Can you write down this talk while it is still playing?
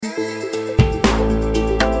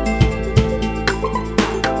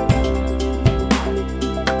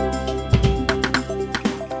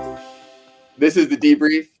This is the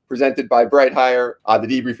Debrief presented by Bright Hire. The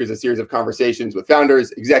Debrief is a series of conversations with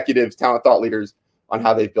founders, executives, talent thought leaders on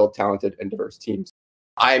how they've built talented and diverse teams.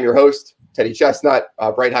 I am your host, Teddy Chestnut,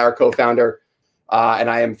 Bright Hire co-founder, and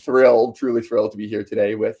I am thrilled, truly thrilled to be here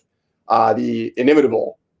today with the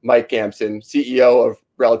inimitable Mike Gamson, CEO of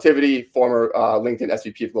Relativity, former LinkedIn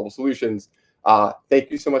SVP of Global Solutions. Thank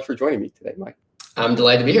you so much for joining me today, Mike. I'm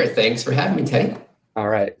delighted to be here. Thanks for having me, Teddy. All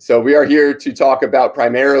right. So we are here to talk about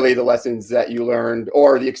primarily the lessons that you learned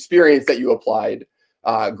or the experience that you applied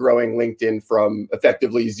growing LinkedIn from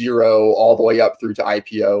effectively zero all the way up through to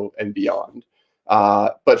IPO and beyond.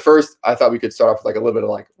 But first, I thought we could start off with like a little bit of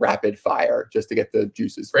like rapid fire just to get the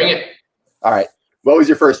juices. Bring it. All right. What was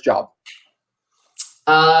your first job?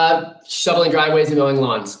 Shoveling driveways and mowing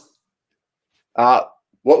lawns. What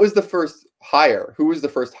was the first hire? Who was the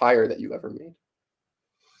first hire that you ever made?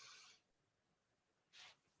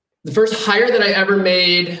 The first hire that I ever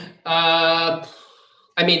made,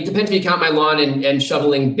 depends if you count my lawn and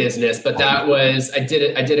shoveling business, but that was, I did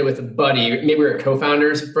it with a buddy. Maybe we were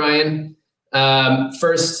co-founders with Brian.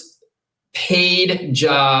 First paid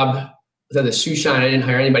job was at the shoe shine. I didn't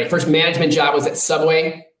hire anybody. First management job was at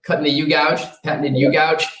Subway, cutting the U-gouge, patented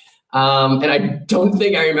U-gouge. And I don't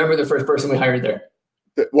think I remember the first person we hired there.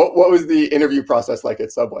 What was the interview process like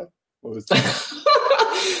at Subway? What was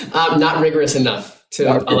that? Not rigorous enough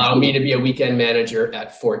to allow me to be a weekend manager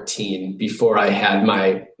at 14 before I had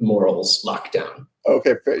my morals locked down.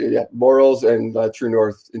 Okay, yeah, morals and true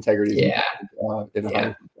north integrity. Yeah.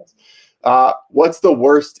 What's the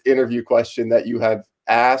worst interview question that you have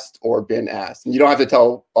asked or been asked? And you don't have to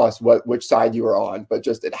tell us which side you were on, but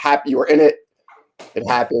just you were in it. It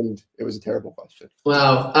happened. It was a terrible question.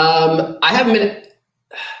 Wow. I haven't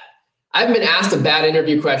been asked a bad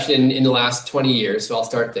interview question in the last 20 years, so I'll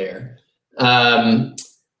start there. I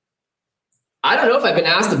don't know if I've been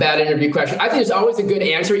asked a bad interview question. I think there's always a good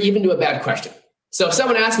answer, even to a bad question. So if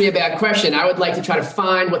someone asks me a bad question, I would like to try to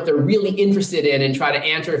find what they're really interested in and try to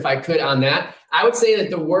answer if I could on that. I would say that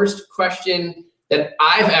the worst question that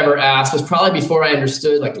I've ever asked was probably before I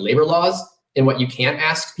understood like labor laws and what you can't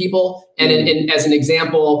ask people. And as an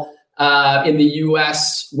example, in the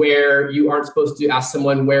US where you aren't supposed to ask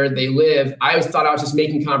someone where they live, I always thought I was just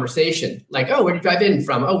making conversation. Like, oh, where did you drive in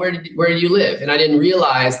from? Oh, where do you live? And I didn't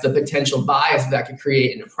realize the potential bias that could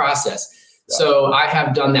create in a process. Yeah. So I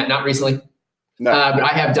have done that, not recently, but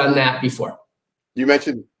I have done that before. You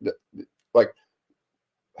mentioned like,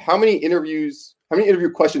 how many interview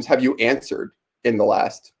questions have you answered in the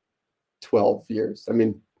last 12 years? I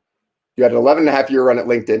mean, you had an 11.5-year run at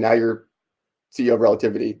LinkedIn. Now you're CEO of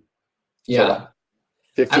Relativity. Yeah.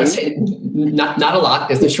 So 15? I would say not a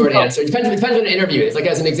lot is the short answer. It depends on the interview. It's like,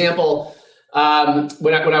 as an example,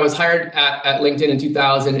 when I was hired at LinkedIn in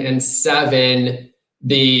 2007,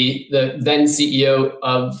 the then CEO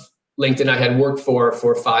of LinkedIn I had worked for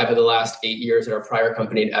 5 of the last 8 years at our prior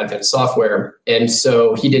company at Advent Software. And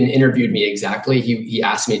so he didn't interview me exactly. He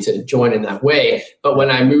asked me to join in that way. But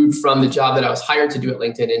when I moved from the job that I was hired to do at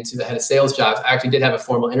LinkedIn into the head of sales jobs, I actually did have a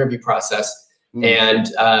formal interview process. And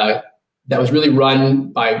that was really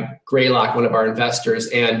run by Greylock, one of our investors.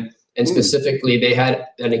 And specifically, they had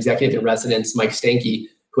an executive in residence, Mike Stanky,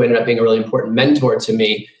 who ended up being a really important mentor to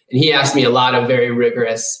me. And he asked me a lot of very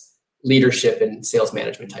rigorous leadership and sales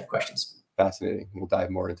management type questions. Fascinating. We'll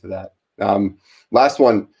dive more into that. Last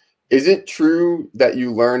one. Is it true that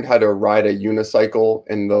you learned how to ride a unicycle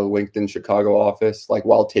in the LinkedIn Chicago office, like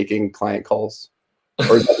while taking client calls?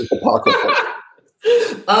 Or is that just apocryphal?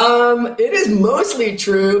 It is mostly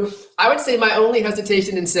true. I would say my only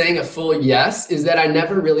hesitation in saying a full yes is that I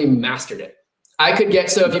never really mastered it.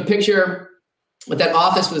 So if you picture what that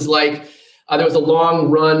office was like, there was a long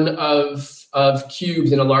run of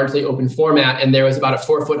cubes in a largely open format, and there was about a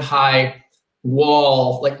 4-foot high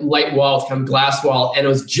wall, like light wall, kind of glass wall, and it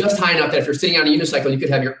was just high enough that if you're sitting on a unicycle, you could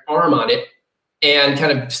have your arm on it and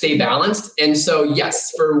kind of stay balanced. And so,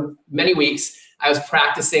 yes, for many weeks, I was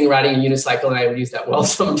practicing riding a unicycle, and I would use that well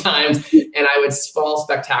sometimes. And I would fall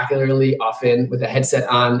spectacularly often with a headset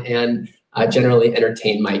on and generally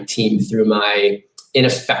entertain my team through my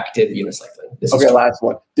ineffective unicycling. Okay, last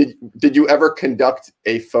one. Did you ever conduct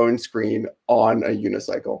a phone screen on a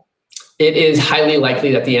unicycle? It is highly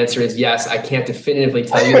likely that the answer is yes. I can't definitively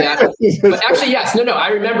tell you that. But actually, yes. No, I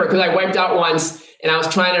remember because I wiped out once, and I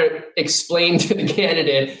was trying to explain to the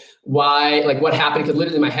candidate why, like what happened, because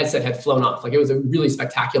literally my headset had flown off. Like it was a really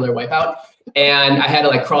spectacular wipeout. And I had to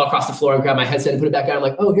like crawl across the floor and grab my headset and put it back on. I'm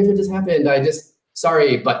like, oh, here's what just happened.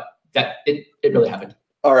 Sorry, but it really happened.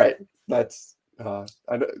 All right. That's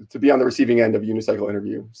to be on the receiving end of a unicycle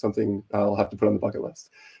interview, something I'll have to put on the bucket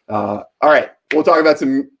list. All right, we'll talk about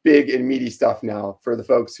some big and meaty stuff now for the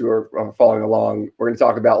folks who are following along. We're going to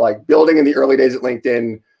talk about like building in the early days at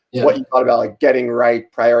LinkedIn, what you thought about like getting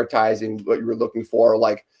right, prioritizing what you were looking for,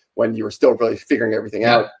 like when you were still really figuring everything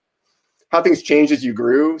out, how things changed as you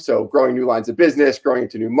grew. So growing new lines of business, growing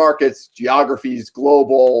into new markets, geographies,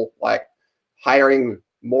 global, like hiring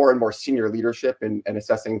more and more senior leadership and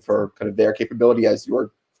assessing for kind of their capability as you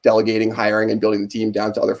were delegating, hiring, and building the team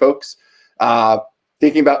down to other folks.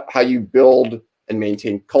 Thinking about how you build and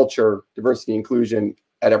maintain culture, diversity, inclusion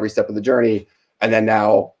at every step of the journey. And then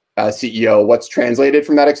now as CEO, what's translated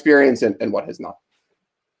from that experience and what has not.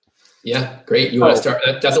 Yeah, great. You want to start?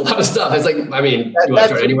 That's a lot of stuff. It's like, I mean, you want to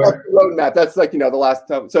start anywhere? Roadmap. That's like, the last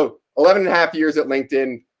time. So 11 and a half years at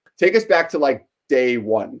LinkedIn. Take us back to like day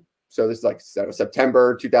one. So this is like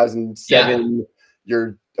September 2007. Yeah.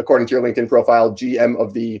 You're, according to your LinkedIn profile, GM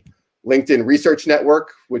of the LinkedIn Research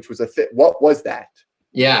Network, which was what was that?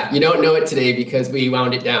 Yeah, you don't know it today because we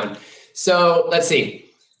wound it down. So let's see.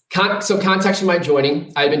 So context of my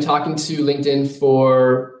joining, I had been talking to LinkedIn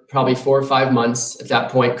for probably 4 or 5 months at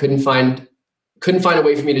that point. Couldn't find a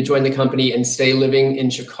way for me to join the company and stay living in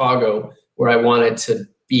Chicago where I wanted to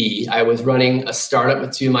be. I was running a startup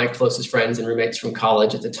with 2 of my closest friends and roommates from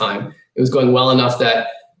college at the time. It was going well enough that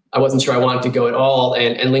I wasn't sure I wanted to go at all.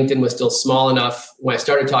 And LinkedIn was still small enough. When I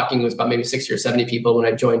started talking, it was about maybe 60 or 70 people. When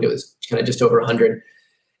I joined, it was kind of just over 100.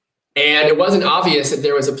 And it wasn't obvious that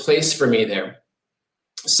there was a place for me there.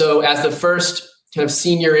 So as the first kind of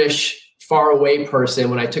senior-ish, far away person,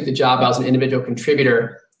 when I took the job, I was an individual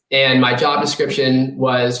contributor. And my job description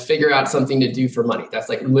was figure out something to do for money. That's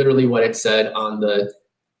like literally what it said on the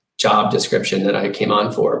job description that I came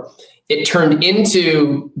on for. It turned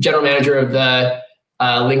into general manager of the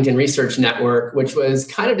LinkedIn Research Network, which was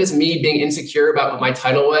kind of just me being insecure about what my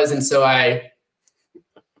title was. And so I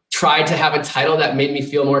tried to have a title that made me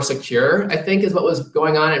feel more secure, I think is what was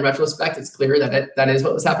going on. In retrospect, it's clear that that is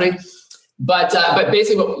what was happening. But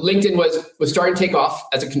basically what LinkedIn was starting to take off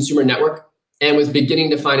as a consumer network and was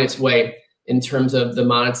beginning to find its way in terms of the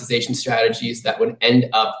monetization strategies that would end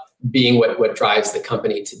up being what drives the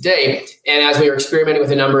company today. And as we were experimenting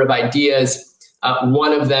with a number of ideas,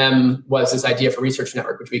 one of them was this idea for Research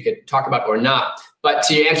Network, which we could talk about or not. But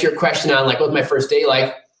to answer your question on like, what was my first day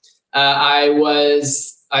like?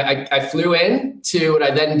 I flew in to what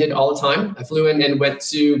I then did all the time. I flew in and went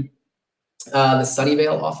to the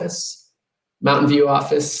Sunnyvale office, Mountain View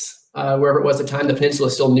office, wherever it was at the time. The peninsula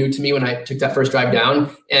is still new to me when I took that first drive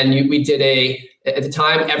down. And we did at the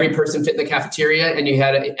time, every person fit in the cafeteria, and you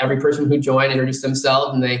had every person who joined introduced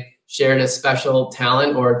themselves, and they shared a special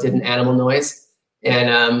talent or did an animal noise. And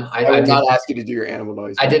I did not ask you to do your animal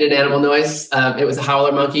noise. I did an animal noise. It was a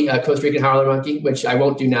howler monkey, a Costa Rican howler monkey, which I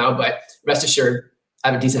won't do now, but rest assured, I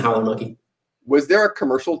have a decent howler monkey. Was there a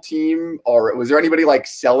commercial team, or was there anybody like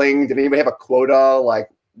selling? Did anybody have a quota? Like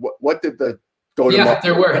what did the go-to market?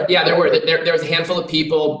 There were. There was a handful of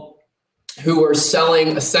people who were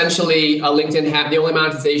selling essentially LinkedIn had the only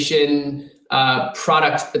monetization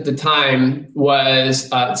product at the time was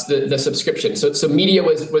the subscription. So media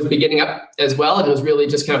was beginning up as well. And it was really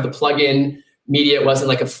just kind of the plug-in media. It wasn't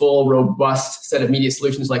like a full robust set of media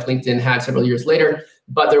solutions like LinkedIn had several years later.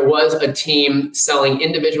 But there was a team selling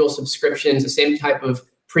individual subscriptions, the same type of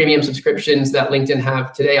premium subscriptions that LinkedIn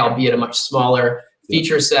have today, albeit a much smaller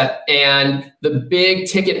feature set. And the big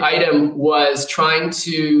ticket item was trying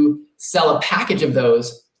to sell a package of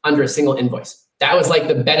those under a single invoice. That was like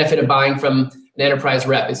the benefit of buying from an enterprise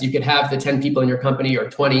rep, is you could have the 10 people in your company or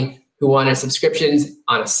 20 who wanted subscriptions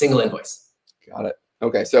on a single invoice. Got it.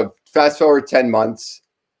 Okay. So fast forward 10 months,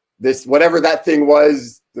 this, whatever that thing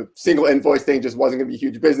was, the single invoice thing just wasn't going to be a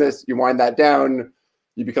huge business. You wind that down,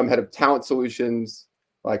 you become head of talent solutions.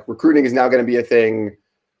 Like recruiting is now going to be a thing.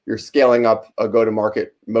 You're scaling up a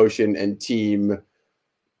go-to-market motion and team.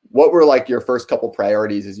 What were like your first couple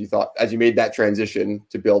priorities as you made that transition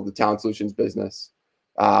to build the talent solutions business,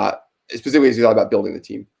 specifically as you thought about building the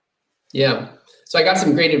team? Yeah. So I got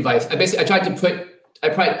some great advice. I tried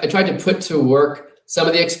to put to work some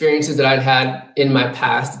of the experiences that I'd had in my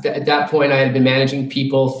past. At that point, I had been managing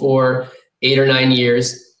people for 8 or 9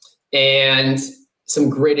 years, and some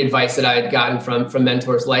great advice that I had gotten from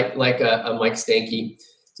mentors like a Mike Stanky.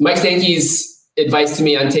 Mike Stanky's advice to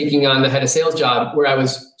me on taking on the head of sales job, where I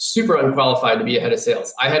was super unqualified to be a head of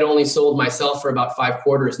sales. I had only sold myself for about 5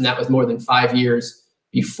 quarters, and that was more than 5 years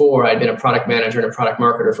before. I'd been a product manager and a product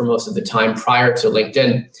marketer for most of the time prior to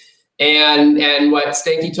LinkedIn. And what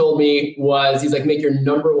Stanky told me was, he's like, make your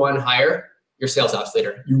number one hire your sales ops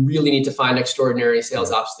leader. You really need to find an extraordinary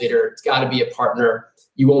sales ops leader. It's got to be a partner.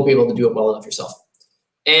 You won't be able to do it well enough yourself.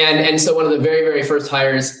 And so one of the very, very first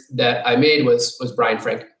hires that I made was Brian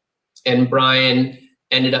Frank. And Brian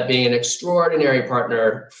ended up being an extraordinary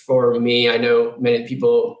partner for me. I know many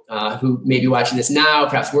people who may be watching this now,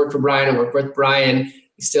 perhaps work for Brian and work with Brian.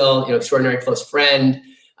 He's still, extraordinary close friend.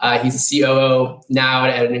 He's a COO now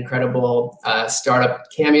at an incredible startup,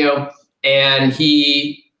 Cameo. And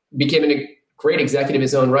he became a great executive in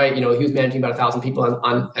his own right. He was managing about 1,000 people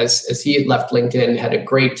on as he had left LinkedIn, had a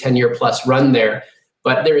great 10-year plus run there.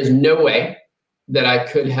 But there is no way that I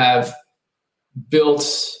could have built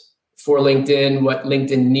for LinkedIn what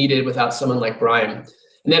LinkedIn needed without someone like Brian.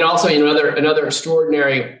 And then also, another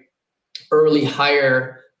extraordinary early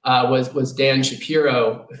hire was Dan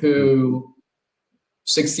Shapiro, who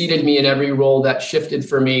succeeded me in every role that shifted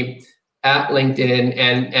for me at LinkedIn,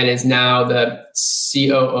 and is now the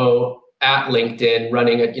COO at LinkedIn,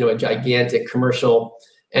 running a gigantic commercial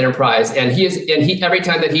enterprise. And he every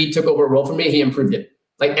time that he took over a role from me, he improved it.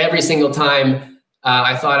 Like every single time,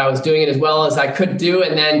 I thought I was doing it as well as I could do,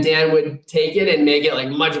 and then Dan would take it and make it like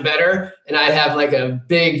much better, and I'd have like a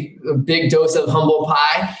big dose of humble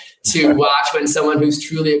pie to watch when someone who's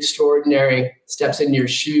truly extraordinary steps into your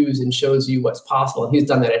shoes and shows you what's possible. And he's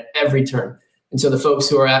done that at every turn. And so the folks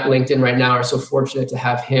who are at LinkedIn right now are so fortunate to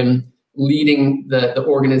have him leading the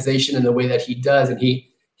organization in the way that he does, and he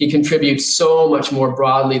contributes so much more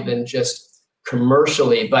broadly than just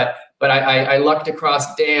commercially. But I lucked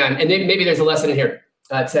across Dan, and maybe there's a lesson in here,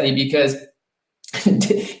 Teddy, because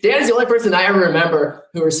Dan is the only person I ever remember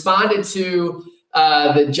who responded to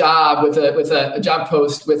the job with a job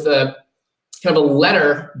post with a kind of a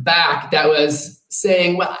letter back that was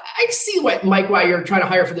saying, well, I see why you're trying to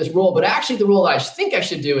hire for this role, but actually the role I think I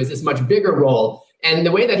should do is this much bigger role. And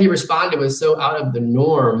the way that he responded was so out of the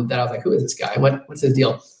norm that I was like, who is this guy? What's his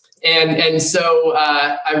deal? And so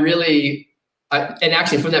and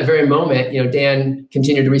actually from that very moment, Dan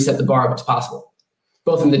continued to reset the bar of what's possible,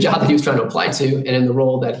 both in the job that he was trying to apply to and in the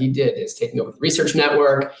role that he did, is taking over the research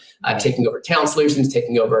network, taking over talent solutions,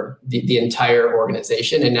 taking over the entire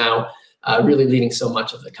organization, and now really leading so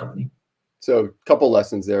much of the company. So a couple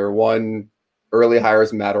lessons there. One, early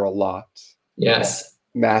hires matter a lot. Yes.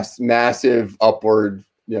 Massive upward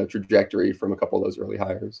trajectory from a couple of those early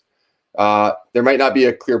hires. There might not be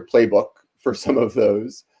a clear playbook for some of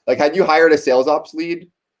those. Like, had you hired a sales ops lead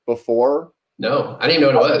before? No, I didn't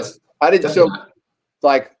even know what it was.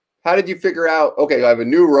 How did you figure out, okay, I have a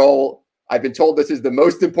new role. I've been told this is the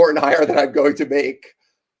most important hire that I'm going to make.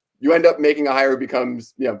 You end up making a hire who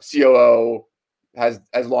becomes, COO, has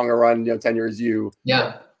as long a run, tenure as you.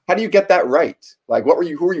 Yeah. How do you get that right? Like, who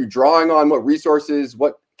were you drawing on? What resources,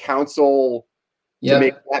 what counsel to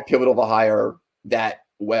make that pivotal of a hire that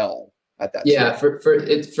well at that stage?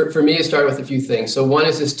 For me, it started with a few things. So one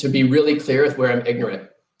is just to be really clear with where I'm ignorant.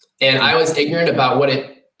 And I was ignorant about what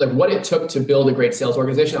it took to build a great sales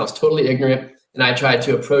organization. I was totally ignorant. And I tried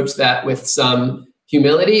to approach that with some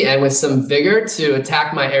humility and with some vigor to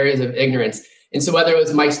attack my areas of ignorance. And so whether it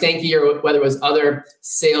was Mike Stanky or whether it was other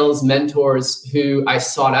sales mentors who I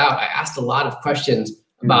sought out, I asked a lot of questions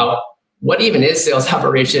about what even is sales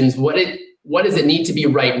operations? What does it need to be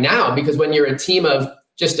right now? Because when you're a team of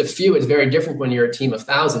just a few, it's very different when you're a team of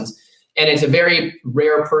thousands. And it's a very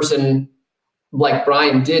rare person like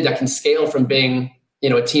Brian did that can scale from being,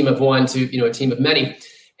 a team of one to, a team of many.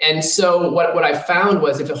 And so what I found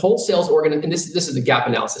was if a whole sales organization, and this is a gap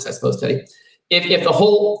analysis, I suppose, Teddy,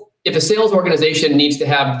 if a sales organization needs to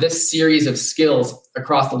have this series of skills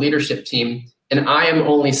across the leadership team, and I am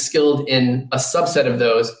only skilled in a subset of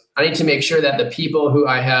those, I need to make sure that the people who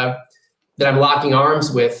that I'm locking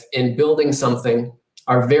arms with in building something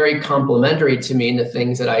are very complementary to me in the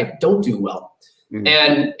things that I don't do well.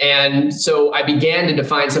 And so I began to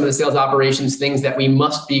define some of the sales operations things that we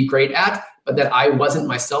must be great at, but that I wasn't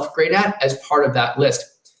myself great at as part of that list.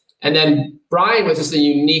 And then Brian was just a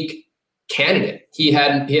unique candidate. He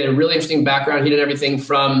had a really interesting background. He did everything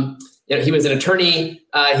from, he was an attorney.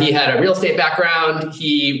 He had a real estate background.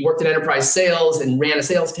 He worked in enterprise sales and ran a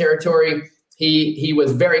sales territory. He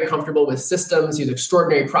was very comfortable with systems. He was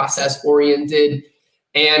extraordinary process oriented,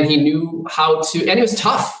 and he knew how to, and he was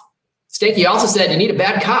tough. Stanky also said, you need a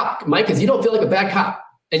bad cop, Mike, because you don't feel like a bad cop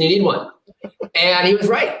and you need one. And he was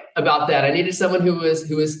right about that. I needed someone who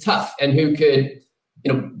was tough and who could,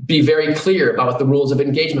 be very clear about what the rules of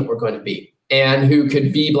engagement were going to be, and who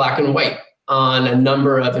could be black and white on a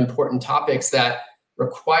number of important topics that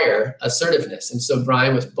require assertiveness. And so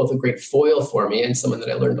Brian was both a great foil for me and someone that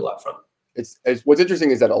I learned a lot from. It's what's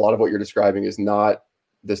interesting is that a lot of what you're describing is not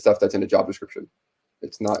the stuff that's in a job description.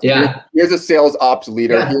 It's not. Yeah. Here's a sales ops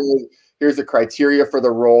leader. Yeah. Here's the criteria for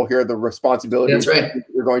the role. Here are the responsibilities That's right.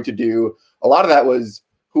 you're going to do. A lot of that was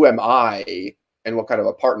who am I and what kind of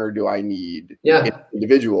a partner do I need Yeah. in an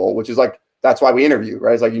individual, which is like, that's why we interview,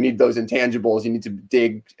 right? It's like, you need those intangibles. You need to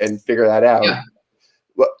dig and figure that out.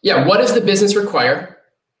 Yeah. What does the business require?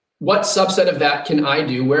 What subset of that can I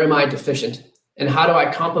do? Where am I deficient? And how do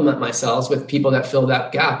I complement myself with people that fill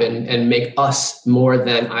that gap and make us more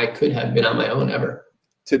than I could have been on my own ever?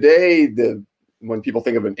 Today, when people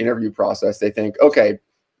think of an interview process, they think, okay,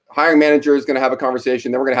 hiring manager is going to have a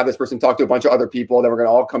conversation. Then we're going to have this person talk to a bunch of other people. Then we're going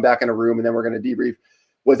to all come back in a room and then we're going to debrief.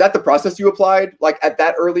 Was that the process you applied like at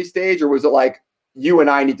that early stage? Or was it like, you and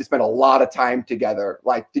I need to spend a lot of time together?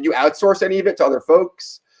 Like, did you outsource any of it to other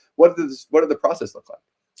folks? What did the process look like?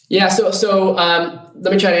 Yeah. So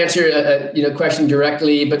let me try to answer a question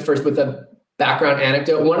directly, but first with a background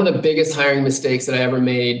anecdote. One of the biggest hiring mistakes that I ever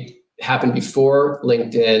made happened before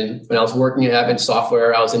LinkedIn. When I was working at Advent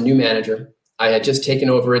Software, I was a new manager. I had just taken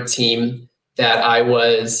over a team that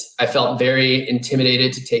I felt very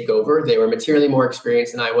intimidated to take over. They were materially more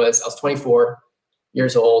experienced than I was. I was 24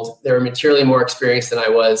 years old. They were materially more experienced than I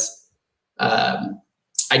was.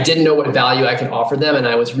 I didn't know what value I could offer them. And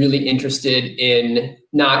I was really interested in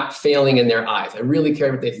not failing in their eyes. I really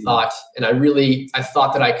cared what they thought. And I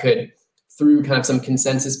thought that I could, through kind of some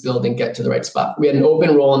consensus building, get to the right spot. We had an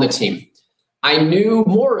open role on the team. I knew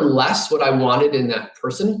more or less what I wanted in that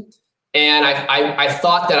person. And I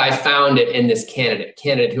thought that I found it in this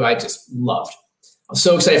candidate who I just loved. I was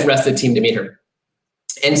so excited for the rest of the team to meet her.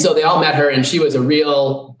 And so they all met her, and she was a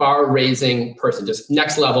real bar-raising person, just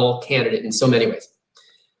next level candidate in so many ways.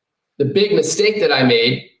 The big mistake that I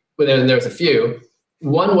made, well, there was a few.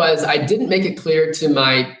 One was I didn't make it clear to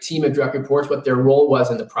my team of direct reports what their role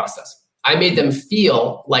was in the process. I made them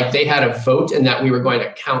feel like they had a vote and that we were going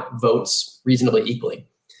to count votes reasonably equally.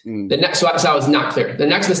 So I was not clear. The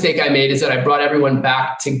next mistake I made is that I brought everyone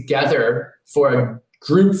back together for a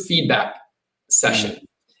group feedback session.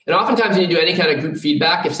 And oftentimes when you do any kind of group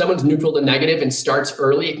feedback, if someone's neutral to negative and starts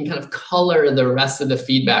early, it can kind of color the rest of the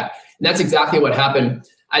feedback. And that's exactly what happened.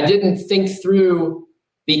 I didn't think through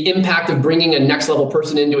the impact of bringing a next level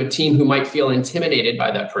person into a team who might feel intimidated by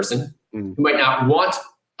that person, who might not want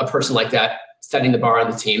a person like that setting the bar on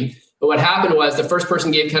the team. But what happened was the first person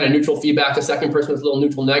gave kind of neutral feedback. The second person was a little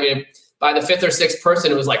neutral negative. By the fifth or sixth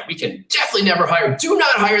person, it was like, we can definitely never hire. Do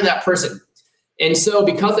not hire that person. And so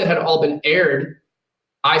because it had all been aired,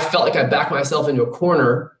 I felt like I backed myself into a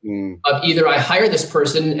corner of either I hire this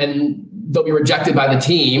person and they'll be rejected by the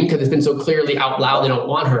team because it's been so clearly out loud they don't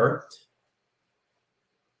want her,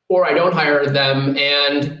 or I don't hire them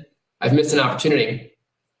and I've missed an opportunity.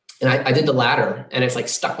 And I did the latter, and it's like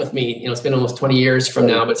stuck with me. It's been almost 20 years from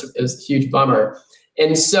now, but it was a huge bummer.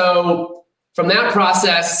 And so from that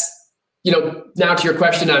process, now to your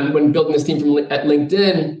question on when building this team at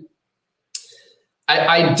LinkedIn,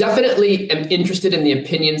 I definitely am interested in the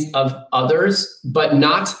opinions of others, but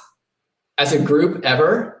not as a group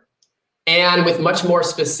ever, and with much more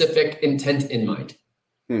specific intent in mind.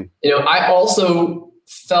 I also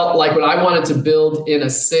felt like what I wanted to build in a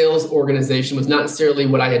sales organization was not necessarily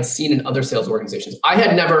what I had seen in other sales organizations. I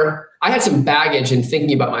had some baggage in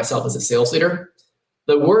thinking about myself as a sales leader.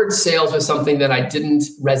 The word sales was something that I didn't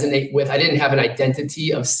resonate with. I didn't have an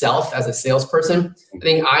identity of self as a salesperson. I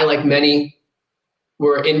think I, like many,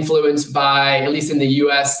 were influenced by, at least in the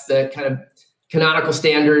US, the kind of canonical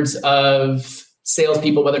standards of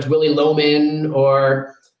salespeople, whether it's Willie Loman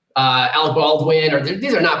or Alec Baldwin, or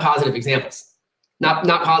these are not positive examples. Not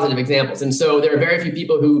positive examples. And so there are very few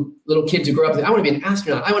people little kids who grow up and say, I want to be an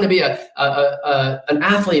astronaut. I want to be an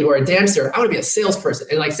athlete or a dancer. I want to be a salesperson.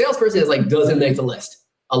 And like salesperson is like, doesn't make the list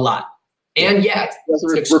a lot. And yet.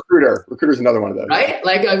 Recruiter. Recruiter's another one of those. Right?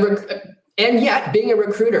 And yet being a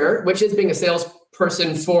recruiter, which is being a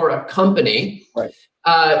salesperson for a company, right,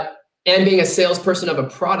 and being a salesperson of a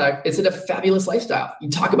product, it's a fabulous lifestyle.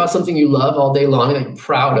 You talk about something you love all day long and that you're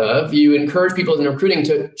proud of. You encourage people in recruiting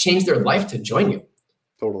to change their life to join you.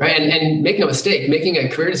 Totally. Right? And make no mistake, making a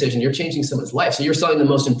career decision, you're changing someone's life. So you're selling the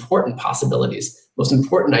most important possibilities, most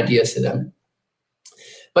important ideas to them.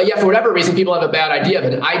 But yeah, for whatever reason, people have a bad idea of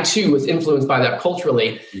it. And I too was influenced by that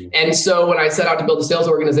culturally. And so when I set out to build a sales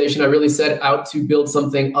organization, I really set out to build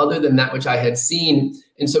something other than that which I had seen.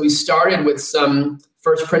 And so we started with some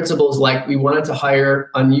first principles, like we wanted to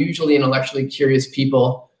hire unusually intellectually curious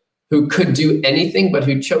people who could do anything, but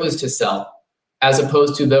who chose to sell, as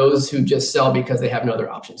opposed to those who just sell because they have no other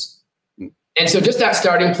options. And so just that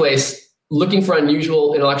starting place, looking for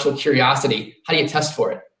unusual intellectual curiosity, how do you test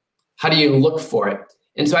for it? How do you look for it?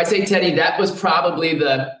 And so I'd say, Teddy, that was probably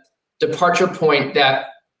the departure point that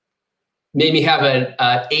made me have an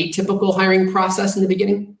atypical hiring process in the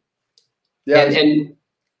beginning. Yeah.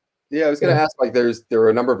 Yeah, I was going to ask, like, there were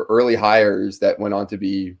a number of early hires that went on to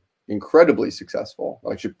be incredibly successful.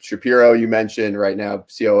 Like Shapiro, you mentioned, right now,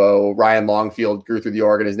 COO. Ryan Longfield grew through the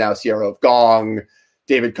org and is now CRO of Gong.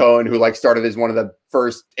 David Cohen, who like started as one of the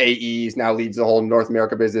first AEs, now leads the whole North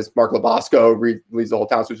America business. Mark Labosco leads the whole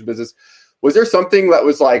talent solution business. Was there something that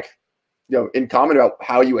was like, in common about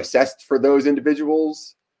how you assessed for those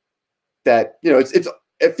individuals that,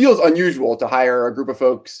 it feels unusual to hire a group of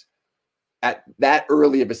folks at that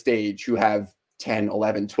early of a stage who have 10,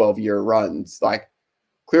 11, 12-year runs? Like,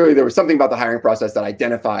 clearly there was something about the hiring process that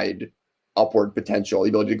identified upward potential, the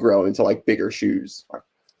ability to grow into like bigger shoes.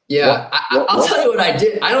 Yeah, I'll tell you what I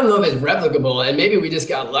did. I don't know if it's replicable, and maybe we just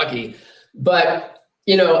got lucky, but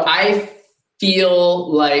I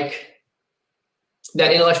feel like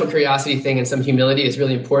that intellectual curiosity thing and some humility is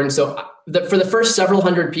really important. So for the first several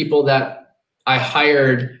hundred people that I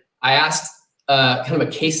hired, I asked kind of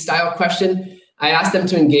a case style question. I asked them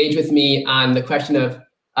to engage with me on the question of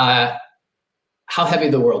how heavy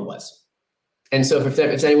the world was. And so if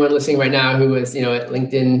there's anyone listening right now who was, at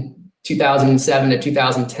LinkedIn 2007 to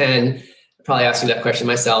 2010, I probably asked you that question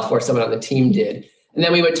myself or someone on the team did. And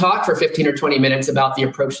then we would talk for 15 or 20 minutes about the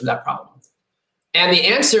approach to that problem. And the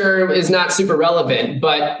answer is not super relevant,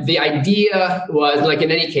 but the idea was, like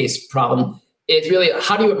in any case problem, it's really,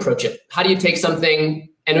 how do you approach it? How do you take something,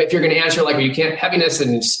 and if you're going to answer like, well, you can't, heaviness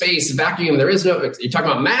and space, vacuum, there is no, you're talking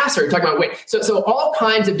about mass or you're talking about weight. So all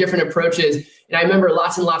kinds of different approaches. And I remember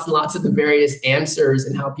lots and lots and lots of the various answers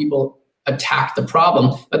and how people attack the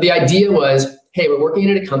problem. But the idea was, hey, we're working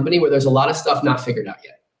in a company where there's a lot of stuff not figured out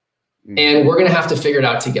yet. And we're going to have to figure it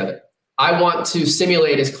out together. I want to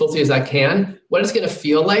simulate as closely as I can what it's going to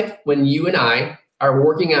feel like when you and I are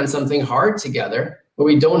working on something hard together where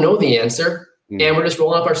we don't know the answer and we're just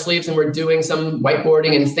rolling up our sleeves and we're doing some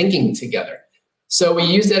whiteboarding and thinking together. So we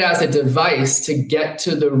used it as a device to get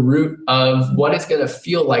to the root of what it's going to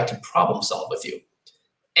feel like to problem solve with you.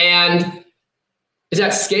 And is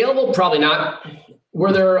that scalable? Probably not.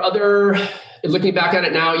 Were there other, looking back at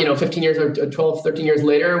it now, 15 years or 12, 13 years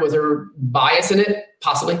later, was there bias in it?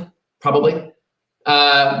 Possibly, probably.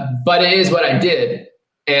 But it is what I did.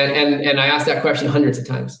 And I asked that question hundreds of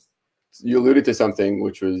times. You alluded to something,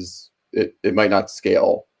 which was it might not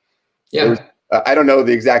scale. Yeah. I don't know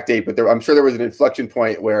the exact date, but I'm sure there was an inflection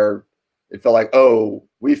point where it felt like, oh,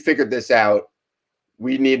 we figured this out.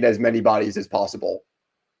 We need as many bodies as possible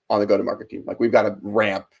on the go-to-market team. Like, we've got to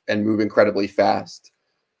ramp and move incredibly fast.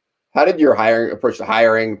 How did your approach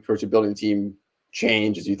to building a team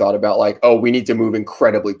change as you thought about like, oh, we need to move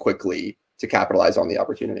incredibly quickly to capitalize on the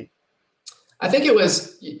opportunity? I think it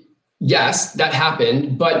was, yes, that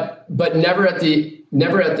happened, but never at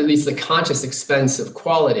least the conscious expense of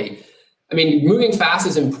quality. I mean, moving fast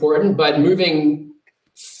is important, but moving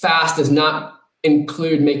fast does not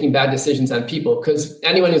include making bad decisions on people, because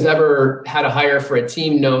anyone who's ever had a hire for a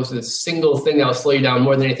team knows the single thing that will slow you down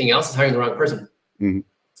more than anything else is hiring the wrong person.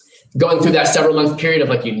 Going through that several month period of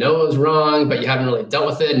like, it was wrong, but you haven't really dealt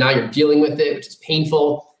with it. Now you're dealing with it, which is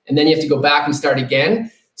painful. And then you have to go back and start again.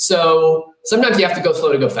 So sometimes you have to go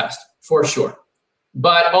slow to go fast, for sure.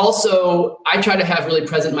 But also I try to have really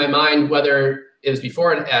present in my mind, whether it was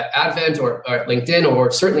before at Advent or at LinkedIn, or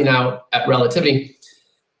certainly now at Relativity,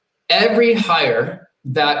 every hire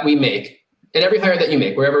that we make and every hire that you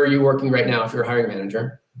make, wherever you're working right now, if you're a hiring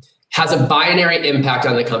manager, has a binary impact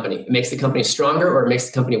on the company. It makes the company stronger or it makes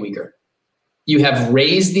the company weaker. You have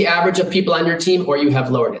raised the average of people on your team or you have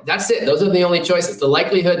lowered it. That's it. Those are the only choices. The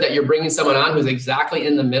likelihood that you're bringing someone on who's exactly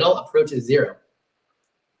in the middle approaches zero.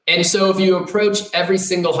 And so if you approach every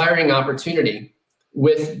single hiring opportunity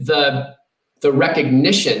with the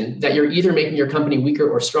recognition that you're either making your company weaker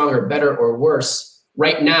or stronger, better or worse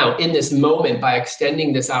right now in this moment by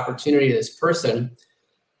extending this opportunity to this person,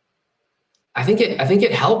 I think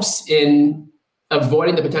it helps in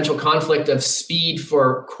avoiding the potential conflict of speed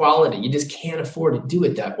for quality. You just can't afford to do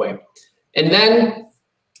it that way. And then,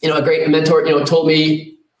 a great mentor, told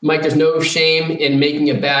me, Mike, there's no shame in making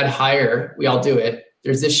a bad hire. We all do it.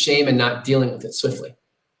 There's this shame in not dealing with it swiftly.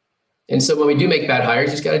 And so when we do make bad hires,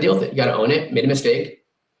 you just got to deal with it. You got to own it, made a mistake,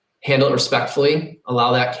 handle it respectfully,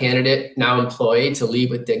 allow that candidate, now employee, to leave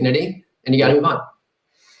with dignity, and you got to move on.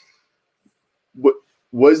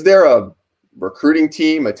 Was there a recruiting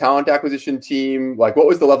team, a talent acquisition team? Like, what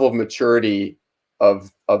was the level of maturity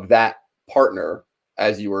of that partner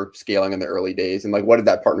as you were scaling in the early days? And like, what did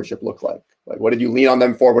that partnership look like? Like, what did you lean on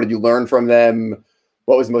them for? What did you learn from them?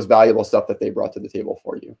 What was the most valuable stuff that they brought to the table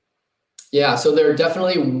for you? Yeah, so there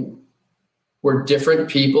definitely were different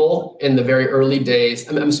people in the very early days.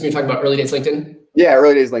 I'm assuming you're talking about early days LinkedIn? Yeah,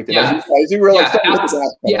 early days LinkedIn. Yeah. As you were like,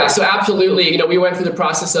 so absolutely. We went through the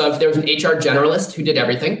process of, there was an HR generalist who did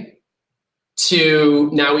everything, to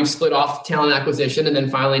now we've split off talent acquisition, and then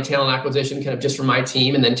finally talent acquisition kind of just for my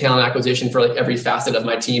team, and then talent acquisition for like every facet of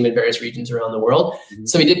my team in various regions around the world. Mm-hmm.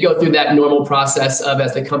 So we did go through that normal process of,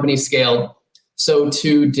 as the company scaled, so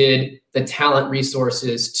too did the talent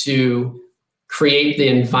resources to create the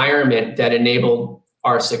environment that enabled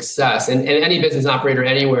our success. And any business operator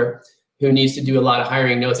anywhere who needs to do a lot of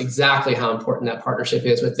hiring knows exactly how important that partnership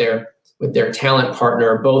is with their talent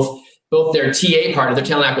partner, both their TA partner, their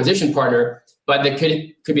talent acquisition partner, but that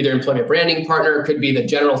could be their employment branding partner, could be the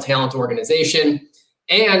general talent organization,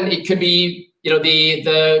 and it could be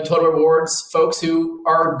the total rewards folks who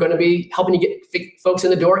are going to be helping you get folks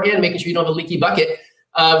in the door and making sure you don't have a leaky bucket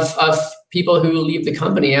of people who leave the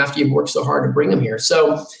company after you've worked so hard to bring them here.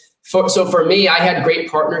 So for me, I had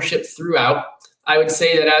great partnership throughout. I would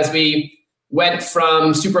say that as we went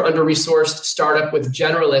from super under-resourced startup with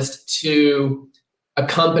generalist to a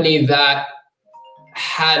company that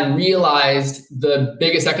had realized the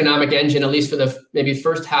biggest economic engine, at least for the maybe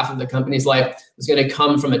first half of the company's life, was going to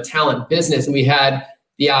come from a talent business. And we had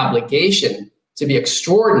the obligation to be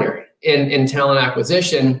extraordinary in talent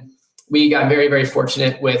acquisition. We got very, very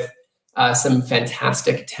fortunate with some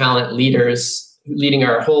fantastic talent leaders leading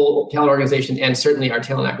our whole talent organization, and certainly our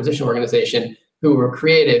talent acquisition organization, who were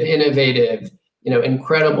creative, innovative,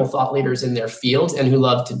 incredible thought leaders in their fields, and who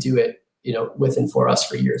loved to do it, with and for us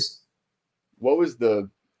for years. What was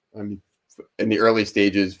in the early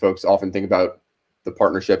stages, folks often think about the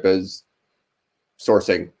partnership as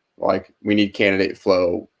sourcing, like we need candidate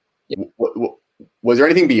flow. Yeah. Was there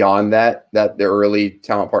anything beyond that the early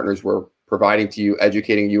talent partners were providing to you,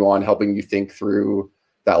 educating you on, helping you think through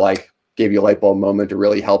that, like gave you a light bulb moment or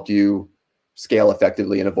really helped you scale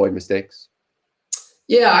effectively and avoid mistakes?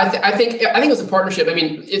 Yeah, I think it was a partnership.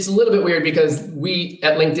 It's a little bit weird because we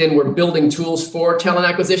at LinkedIn were building tools for talent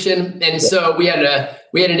acquisition, and so we had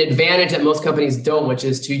an advantage that most companies don't, which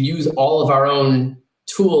is to use all of our own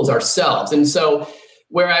tools ourselves. And so,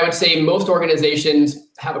 where I would say most organizations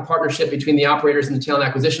have a partnership between the operators and the talent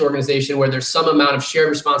acquisition organization, where there's some amount of shared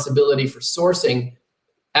responsibility for sourcing,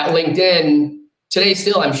 at LinkedIn today,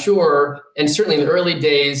 still, I'm sure, and certainly in the early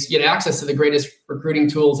days, you had access to the greatest recruiting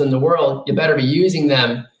tools in the world. You better be using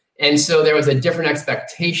them. And so there was a different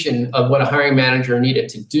expectation of what a hiring manager needed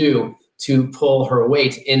to do to pull her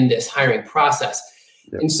weight in this hiring process.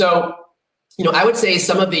 Yep. And so, I would say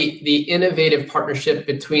some of the innovative partnership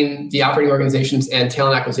between the operating organizations and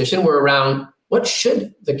talent acquisition were around what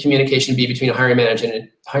should the communication be between a hiring manager and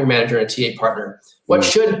a TA partner? What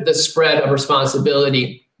should the spread of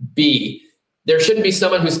responsibility be? There shouldn't be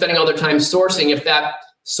someone who's spending all their time sourcing if that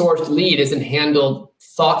sourced lead isn't handled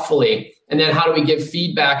thoughtfully. And then how do we give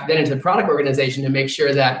feedback then into the product organization to make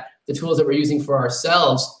sure that the tools that we're using for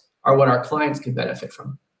ourselves are what our clients could benefit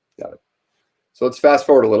from? Got it. So let's fast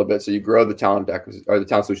forward a little bit. So you grow the talent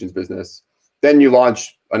solutions business. Then you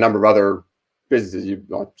launch a number of other businesses. You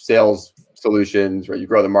launch sales solutions, right? You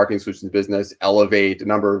grow the marketing solutions business, Elevate, a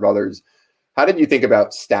number of others. How did you think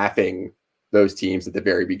about staffing those teams at the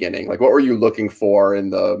very beginning? Like, what were you looking for in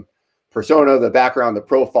the persona, the background, the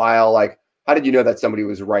profile? Like, how did you know that somebody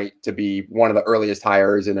was right to be one of the earliest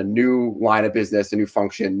hires in a new line of business, a new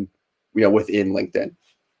function, within LinkedIn?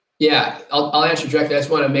 Yeah, I'll answer directly. I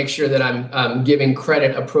just want to make sure that I'm giving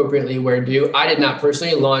credit appropriately where due. I did not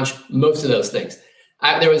personally launch most of those things.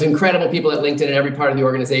 There was incredible people at LinkedIn in every part of the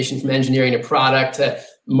organization, from engineering to product to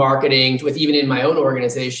marketing, with even in my own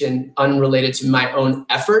organization, unrelated to my own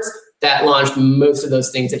efforts, that launched most of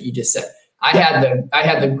those things that you just said. I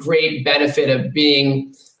had the great benefit of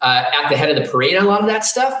being at the head of the parade on a lot of that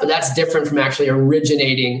stuff, but that's different from actually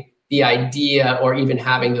originating the idea or even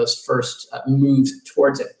having those first moves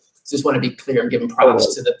towards it. So just want to be clear and giving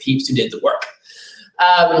props to the peeps who did the work.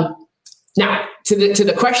 Now, to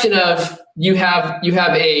the question of you have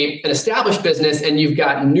an established business and you've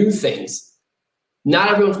got new things. Not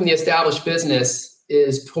everyone from the established business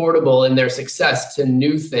is portable in their success to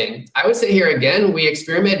new thing. I would say here again, we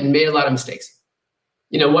experimented and made a lot of mistakes.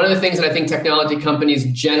 One of the things that I think technology companies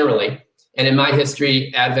generally, and in my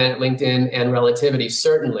history, Advent, LinkedIn, and Relativity,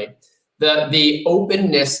 certainly, the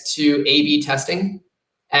openness to A/B testing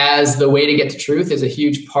as the way to get to truth is a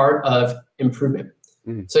huge part of improvement.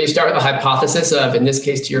 Mm-hmm. So you start with a hypothesis of, in this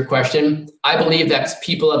case, to your question, I believe that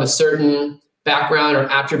people of a certain background or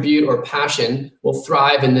attribute or passion will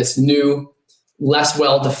thrive in this new, less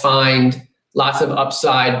well-defined, lots of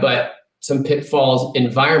upside, but some pitfalls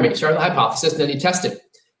environment. You start with a hypothesis, and then you test it.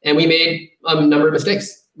 And we made a number of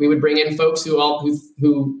mistakes. We would bring in folks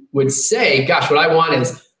who would say, gosh, what I want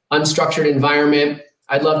is unstructured environment.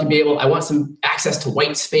 I'd love to be able, I want some access to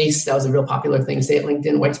white space. That was a real popular thing to say at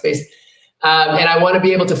LinkedIn, white space. And I want to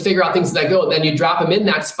be able to figure out things as I go. Then you drop them in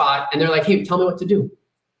that spot and they're like, hey, tell me what to do.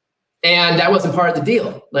 And that wasn't part of the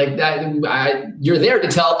deal. Like that, you're there to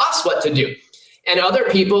tell us what to do. And other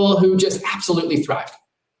people who just absolutely thrived.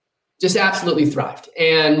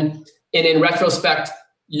 And in retrospect,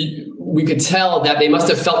 we could tell that they must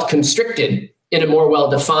have felt constricted in a more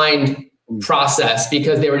well-defined process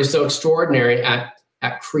because they were just so extraordinary at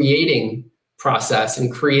creating process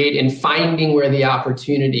and finding where the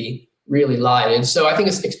opportunity really lied. And so I think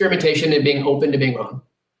it's experimentation and being open to being wrong.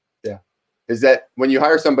 Yeah. Is that when you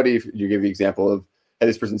hire somebody, you give the example of, hey,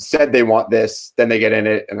 this person said they want this, then they get in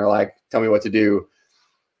it and they're like, tell me what to do.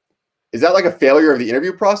 Is that like a failure of the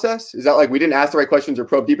interview process? Is that like we didn't ask the right questions or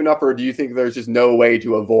probe deep enough? Or do you think there's just no way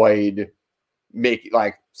to avoid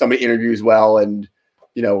like somebody interviews well and,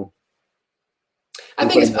 I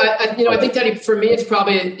think I think Teddy, for me, it's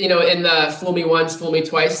probably, in the fool me once, fool me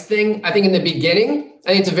twice thing. I think in the beginning, I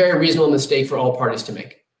think it's a very reasonable mistake for all parties to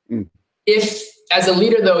make. If as a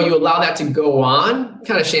leader, though, you allow that to go on,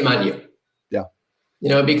 kind of shame on you. Yeah.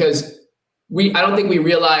 Because I don't think we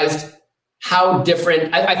realized how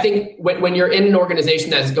different, I think when you're in an organization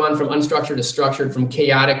that's gone from unstructured to structured, from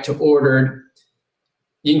chaotic to ordered,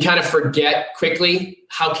 you can kind of forget quickly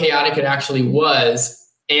how chaotic it actually was.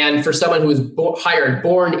 And for someone who was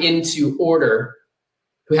born into order,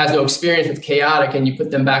 who has no experience with chaotic, and you put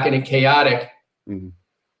them back into chaotic,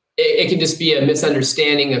 it can just be a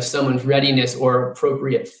misunderstanding of someone's readiness or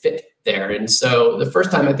appropriate fit there. And so the first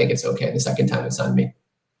time, I think it's okay. The second time, it's on me.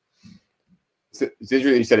 So it's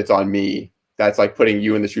interesting you said it's on me. That's like putting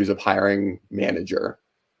you in the shoes of hiring manager.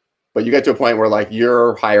 But you get to a point where like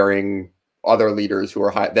you're hiring other leaders who are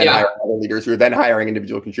hiring other leaders who are then hiring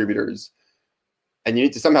individual contributors. And you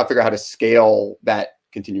need to somehow figure out how to scale that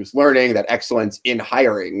continuous learning, that excellence in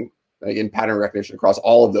hiring, like in pattern recognition across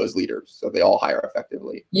all of those leaders, so they all hire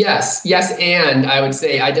effectively. Yes. And I would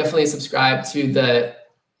say I definitely subscribe to the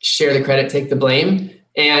share the credit, take the blame.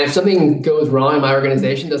 And if something goes wrong in my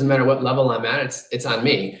organization, doesn't matter what level I'm at, it's on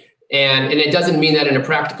me. And it doesn't mean that in a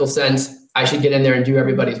practical sense, I should get in there and do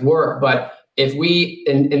everybody's work. But if we,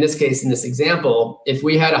 in this case, in this example, if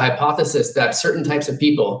we had a hypothesis that certain types of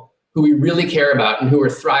people who we really care about and who are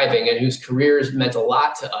thriving and whose careers meant a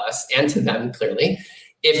lot to us and to them, clearly,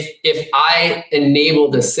 if I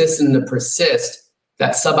enabled a system to persist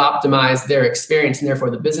that suboptimized their experience and therefore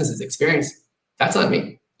the business's experience, that's on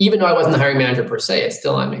me. Even though I wasn't the hiring manager per se, it's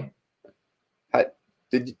still on me.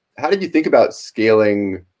 How did you think about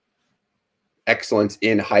scaling excellence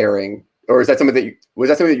in hiring? Or is that something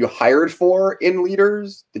that you hired for in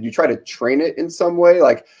leaders? Did you try to train it in some way?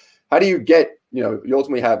 Like, how do you get, you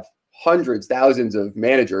ultimately have hundreds, thousands of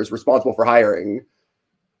managers responsible for hiring.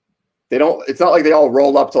 It's not like they all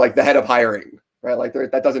roll up to like the head of hiring, right? Like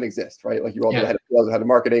that doesn't exist, right? Like you all the head of sales, the head of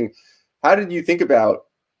marketing. How did you think about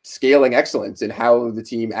scaling excellence in how the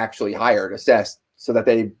team actually hired, assessed, so that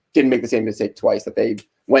they didn't make the same mistake twice, that they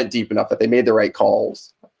went deep enough, that they made the right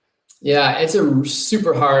calls? Yeah, it's a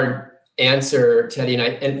super hard answer, Teddy.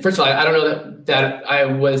 And first of all, I don't know that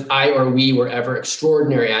I or we were ever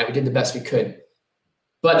extraordinary at it. We did the best we could.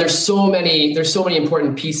 But there's so many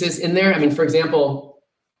important pieces in there. I mean, for example,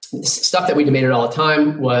 stuff that we debated all the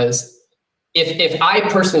time was if I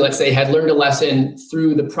personally, let's say, had learned a lesson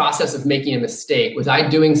through the process of making a mistake, was I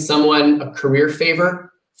doing someone a career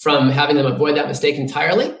favor from having them avoid that mistake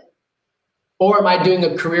entirely? Or am I doing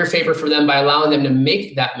a career favor for them by allowing them to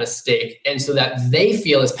make that mistake and so that they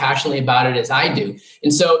feel as passionately about it as I do?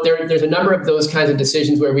 And so there's a number of those kinds of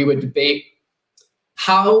decisions where we would debate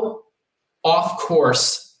how off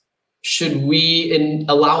course should we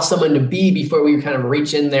allow someone to be before we kind of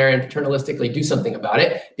reach in there and paternalistically do something about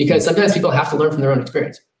it? Because sometimes people have to learn from their own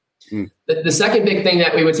experience. The second big thing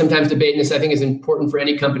that we would sometimes debate, and this I think is important for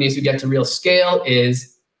any companies who get to real scale,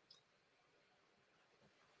 is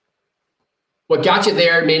what got you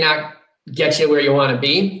there may not get you where you want to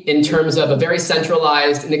be in terms of a very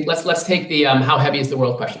centralized, and let's take the how heavy is the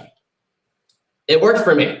world question. It worked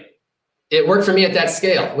for me. It worked for me at that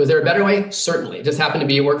scale. Was there a better way? Certainly. It just happened to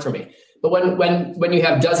be it worked for me. But when you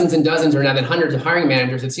have dozens and dozens or now then hundreds of hiring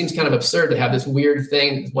managers, it seems kind of absurd to have this weird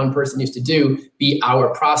thing one person used to do be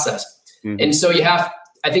our process. And so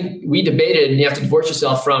I think we debated, and you have to divorce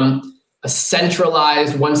yourself from a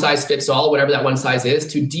centralized one size fits all, whatever that one size is,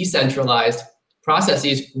 to decentralized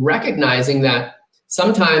processes, recognizing that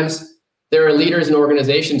sometimes there are leaders and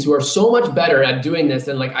organizations who are so much better at doing this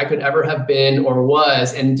than like I could ever have been or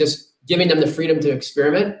was, and just giving them the freedom to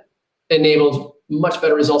experiment enabled much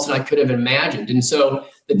better results than I could have imagined. And so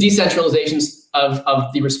the decentralization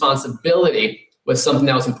of the responsibility was something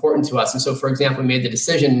that was important to us. And so, for example, we made the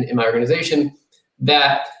decision in my organization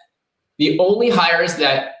that the only hires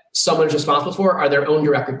that someone is responsible for are their own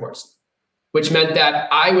direct reports, which meant that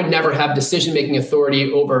I would never have decision-making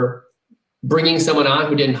authority over bringing someone on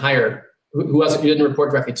who didn't hire, who didn't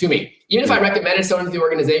report directly to me. Even if I recommended someone to the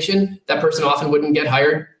organization, that person often wouldn't get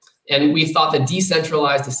hired. And we thought that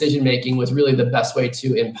decentralized decision-making was really the best way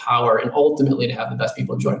to empower and ultimately to have the best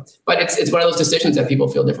people join. But it's one of those decisions that people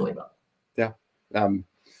feel differently about. Yeah.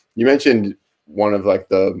 You mentioned one of like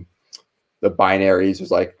the binaries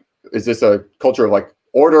was like, is this a culture of like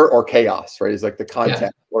order or chaos, right? Is like the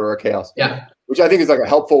content order or chaos. Yeah. Which I think is like a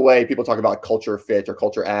helpful way. People talk about culture fit or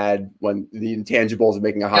culture add when the intangibles of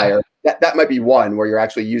making a hire. That might be one where you're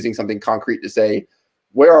actually using something concrete to say,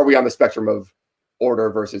 where are we on the spectrum of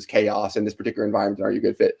order versus chaos in this particular environment? Are you a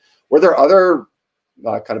good fit? Were there other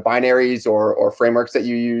kind of binaries or frameworks that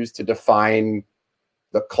you use to define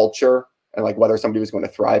the culture and like whether somebody was going to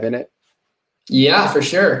thrive in it? Yeah, for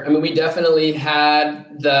sure. I mean, we definitely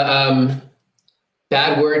had the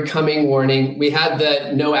bad word coming warning. We had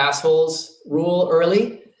the no assholes rule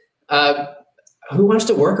early. Who wants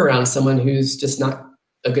to work around someone who's just not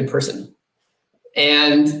a good person?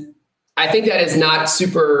 And I think that is not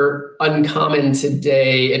super uncommon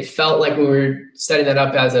today. It felt like when we were setting that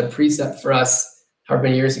up as a precept for us, however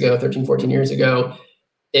many years ago, 13, 14 years ago,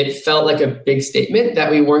 it felt like a big statement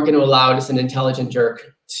that we weren't going to allow just an intelligent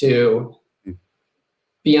jerk to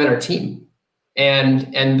be on our team.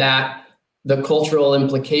 And that the cultural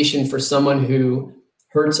implication for someone who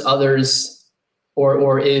hurts others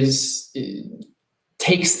or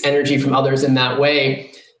takes energy from others in that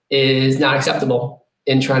way is not acceptable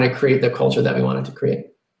in trying to create the culture that we wanted to create.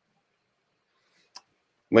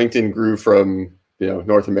 LinkedIn grew from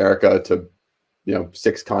North America to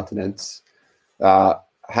 6 continents.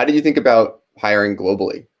 How do you think about hiring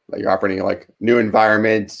globally? Like you're operating in like new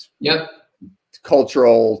environments,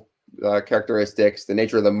 cultural characteristics, the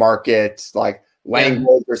nature of the market, like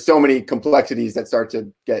language. There's so many complexities that start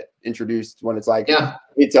to get introduced when it's like,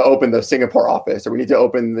 we need to open the Singapore office or we need to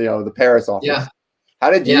open the Paris office. How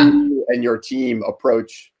did you and your team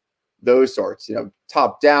approach those sorts?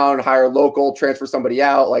 Top down, hire local, transfer somebody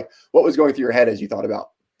out. Like what was going through your head as you thought about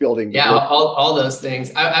building? All those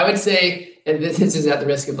things. I would say, and this is at the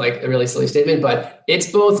risk of like a really silly statement, but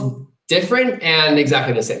it's both different and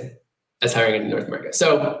exactly the same as hiring in North America.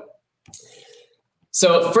 So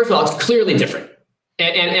first of all, it's clearly different.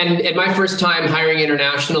 And my first time hiring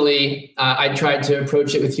internationally, I tried to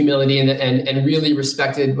approach it with humility and really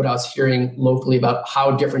respected what I was hearing locally about how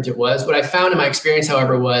different it was. What I found in my experience,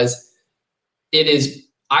 however, was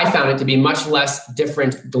I found it to be much less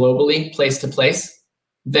different globally, place to place,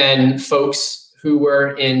 than folks who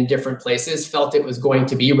were in different places felt it was going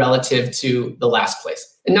to be relative to the last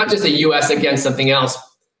place. And not just the US against something else.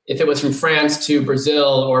 If it was from France to Brazil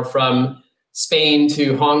or from Spain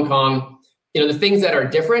to Hong Kong, the things that are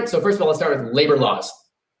different. So first of all, let's start with labor laws.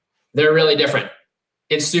 They're really different.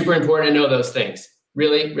 It's super important to know those things.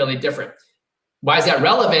 Really, really different. Why is that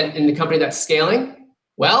relevant in the company that's scaling?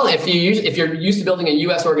 Well, if you're used to building a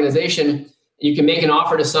US organization, you can make an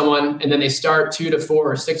offer to someone and then they start 2 to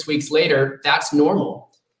 4 or 6 weeks later, that's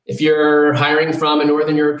normal. If you're hiring from a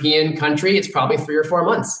Northern European country, it's probably 3 or 4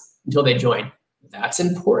 months until they join. That's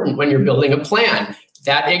important when you're building a plan.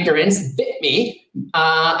 That ignorance bit me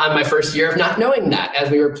on my first year of not knowing that as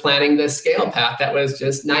we were planning the scale path. That was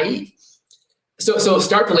just naive. So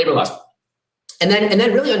start the labor laws. And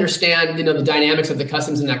then really understand, the dynamics of the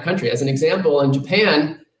customs in that country. As an example, in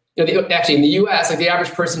Japan, actually in the US, like the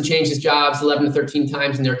average person changes jobs 11 to 13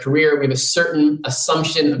 times in their career. We have a certain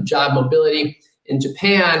assumption of job mobility. In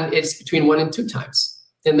Japan, it's between 1 and 2 times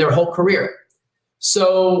in their whole career.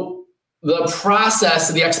 So the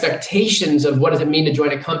process, the expectations of what does it mean to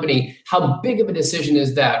join a company, how big of a decision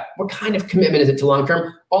is that? What kind of commitment is it to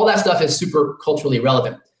long-term? All that stuff is super culturally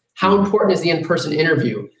relevant. How important is the in-person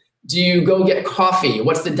interview? Do you go get coffee?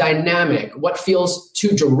 What's the dynamic? What feels too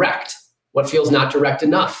direct? What feels not direct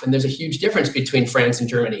enough? And there's a huge difference between France and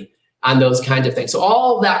Germany on those kinds of things. So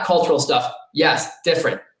all that cultural stuff, yes,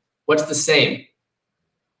 different. What's the same?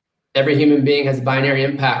 Every human being has a binary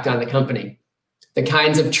impact on the company. The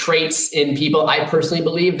kinds of traits in people, I personally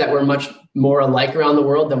believe that we're much more alike around the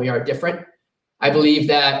world than we are different. I believe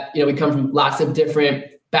that, we come from lots of different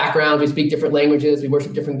backgrounds. We speak different languages. We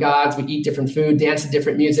worship different gods. We eat different food, dance to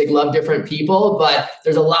different music, love different people. But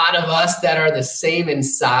there's a lot of us that are the same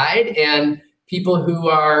inside. And people who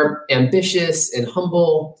are ambitious and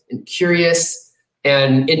humble and curious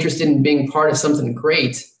and interested in being part of something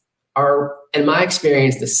great are and my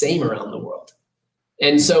experience the same around the world.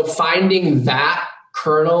 And so finding that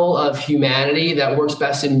kernel of humanity that works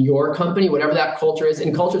best in your company, whatever that culture is,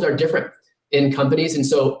 and cultures are different in companies. And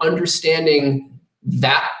so understanding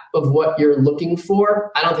that of what you're looking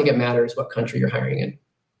for, I don't think it matters what country you're hiring in.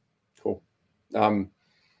 Cool.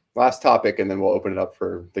 Last topic, and then we'll open it up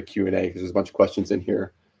for the Q&A because there's a bunch of questions in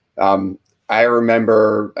here. I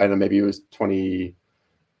remember, I don't know, maybe it was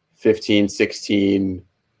 2015, 16,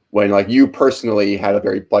 when like you personally had a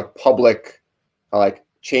very like public like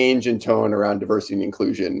change in tone around diversity and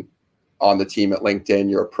inclusion on the team at LinkedIn,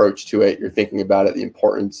 your approach to it, your thinking about it, the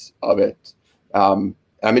importance of it. I'm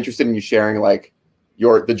interested in you sharing like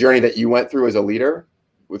the journey that you went through as a leader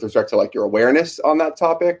with respect to like your awareness on that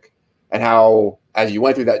topic, and how, as you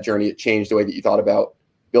went through that journey, it changed the way that you thought about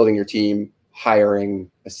building your team,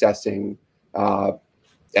 hiring, assessing,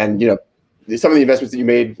 and, you know, some of the investments that you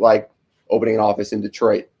made, like opening an office in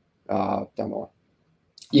Detroit down the line.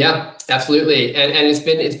 Yeah, absolutely. And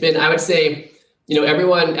it's been, I would say, you know,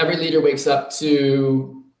 every leader wakes up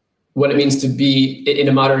to what it means to be in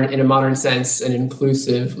a modern sense, an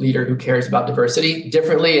inclusive leader who cares about diversity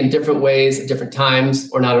differently in different ways at different times,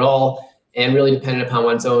 or not at all, and really dependent upon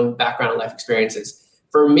one's own background and life experiences.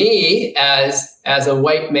 For me, as a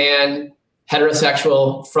white man,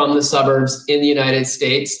 heterosexual from the suburbs in the United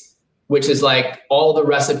States, which is like all the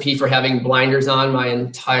recipe for having blinders on my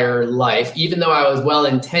entire life, even though I was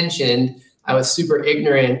well-intentioned, I was super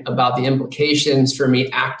ignorant about the implications for me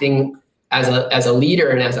acting as a leader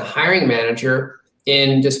and as a hiring manager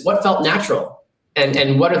in just what felt natural,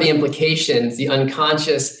 and what are the implications, the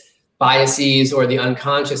unconscious biases or the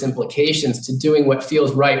unconscious implications to doing what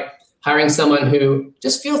feels right, hiring someone who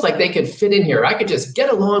just feels like they could fit in here. I could just get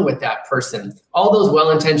along with that person. All those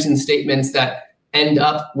well-intentioned statements that end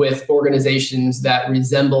up with organizations that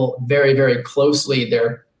resemble very, very closely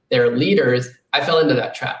their leaders. I fell into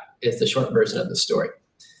that trap, is the short version of the story.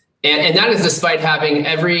 And that is despite having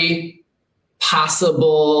every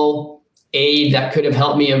possible aid that could have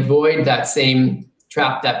helped me avoid that same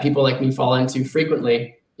trap that people like me fall into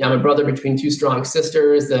frequently. You know, I'm a brother between two strong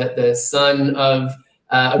sisters, the son of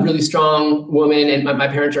a really strong woman, and my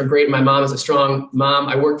parents are great. My mom is a strong mom.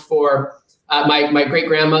 I worked for my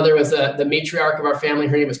great-grandmother was the matriarch of our family.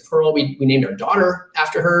 Her name was Pearl. We named our daughter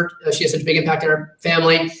after her. She has such a big impact on our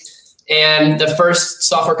family. And the first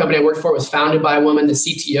software company I worked for was founded by a woman. The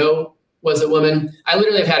CTO was a woman. I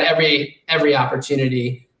literally have had every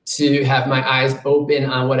opportunity to have my eyes open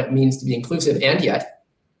on what it means to be inclusive. And yet,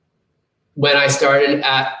 when I started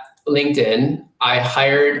at LinkedIn, I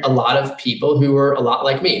hired a lot of people who were a lot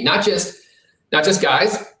like me. Not just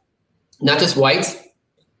guys, not just whites,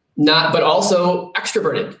 but also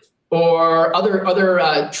extroverted, or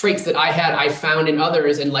other traits that I found in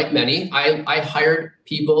others. And like many, I hired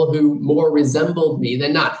people who more resembled me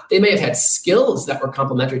than not. They may have had skills that were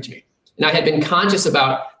complementary to me. And I had been conscious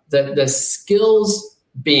about the skills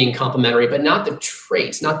being complementary, but not the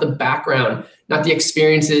traits, not the background, not the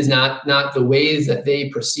experiences, not the ways that they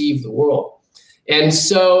perceive the world. And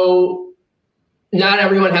so not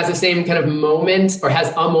everyone has the same kind of moment, or has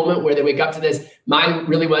a moment where they wake up to this. Mine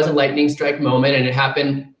really was a lightning strike moment, and it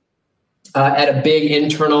happened at a big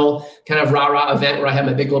internal kind of rah-rah event where I had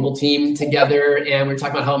my big global team together, and we were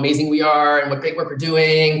talking about how amazing we are and what great work we're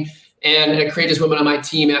doing. And a courageous woman on my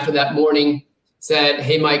team after that morning said,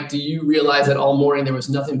 "Hey, Mike, do you realize that all morning there was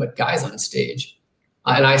nothing but guys on stage?"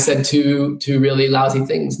 And I said two really lousy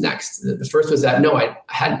things next. The first was that, no, I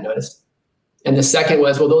hadn't noticed. And the second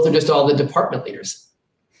was, well, those are just all the department leaders.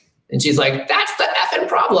 And she's like, "That's the effing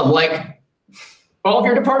problem. Like, all of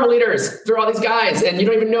your department leaders, they're all these guys, and you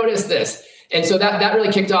don't even notice this." And so that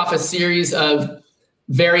really kicked off a series of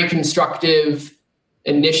very constructive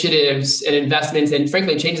initiatives and investments, and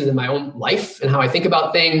frankly, changes in my own life and how I think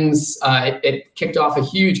about things. It kicked off a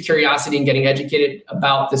huge curiosity in getting educated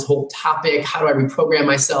about this whole topic. How do I reprogram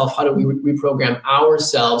myself? How do we reprogram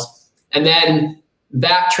ourselves? And then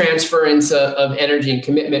that transference of energy and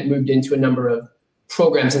commitment moved into a number of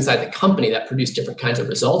programs inside the company that produced different kinds of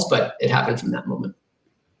results, but it happened from that moment.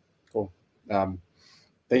 Cool.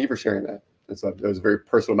 Thank you for sharing that. It was very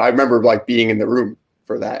personal. I remember like being in the room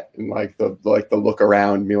for that, and like the look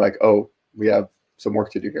around me, like, oh, we have some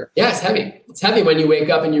work to do here. Yeah, it's heavy. It's heavy when you wake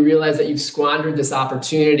up and you realize that you've squandered this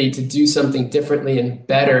opportunity to do something differently and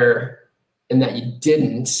better, and that you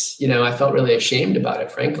didn't. You know, I felt really ashamed about it,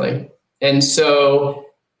 frankly. And so,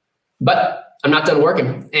 but I'm not done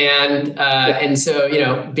working. And so, you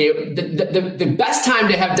know, the best time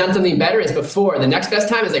to have done something better is before. The next best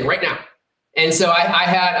time is like right now. And so I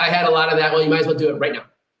had a lot of that. Well, you might as well do it right now.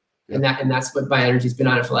 And that's what my energy's been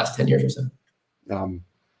on it for the last 10 years or so.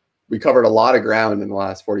 we covered a lot of ground in the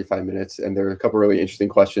last 45 minutes, and there are a couple really interesting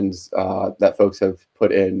questions that folks have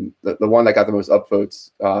put in. The one that got the most upvotes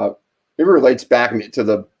maybe relates back to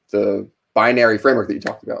the binary framework that you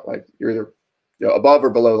talked about. Like you're either above or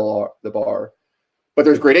below the bar, but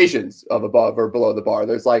there's gradations of above or below the bar.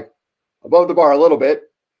 There's like above the bar a little bit,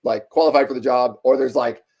 like qualified for the job, or there's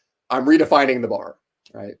like I'm redefining the bar,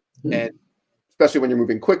 right? Mm-hmm. And especially when you're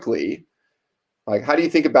moving quickly, like how do you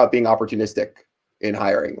think about being opportunistic in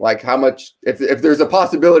hiring? Like how much, if there's a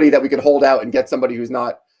possibility that we could hold out and get somebody who's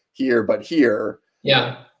not here but here,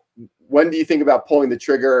 yeah, when do you think about pulling the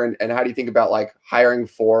trigger, and how do you think about like hiring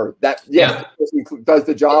for that? Yes, this person does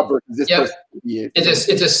the job versus this person.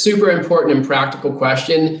 It's a super important and practical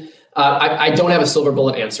question. I don't have a silver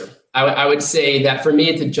bullet answer. I would say that for me,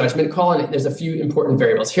 it's a judgment call, and there's a few important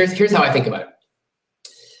variables. Here's how I think about it.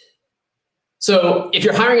 So if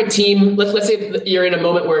you're hiring a team, let's say you're in a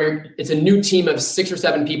moment where it's a new team of 6 or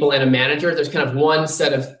 7 people and a manager. There's kind of one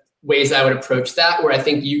set of ways I would approach that, where I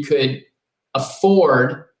think you could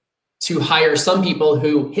afford to hire some people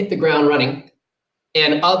who hit the ground running,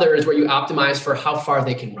 and others where you optimize for how far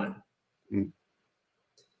they can run. Mm.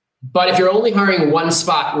 But if you're only hiring one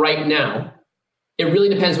spot right now, it really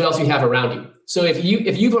depends what else you have around you. So if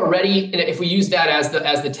you've already, and if we use that as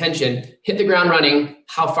the tension, hit the ground running,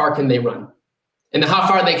 how far can they run? And how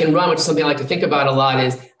far they can run, which is something I like to think about a lot,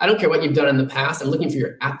 is I don't care what you've done in the past. I'm looking for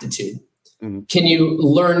your aptitude. Mm-hmm. Can you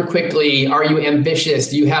learn quickly? Are you ambitious?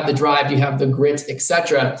 Do you have the drive? Do you have the grit,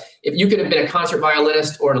 etc.? If you could have been a concert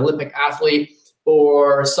violinist or an Olympic athlete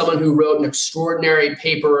or someone who wrote an extraordinary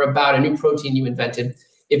paper about a new protein you invented,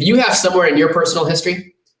 if you have somewhere in your personal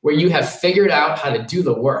history where you have figured out how to do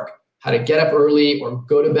the work, how to get up early or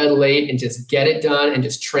go to bed late and just get it done and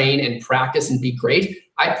just train and practice and be great,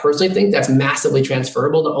 I personally think that's massively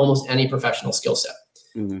transferable to almost any professional skill set.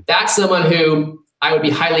 Mm-hmm. That's someone who I would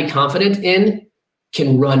be highly confident in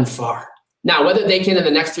can run far. Now, whether they can in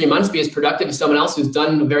the next 3 months be as productive as someone else who's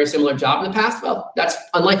done a very similar job in the past, well, that's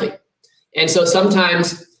unlikely. And so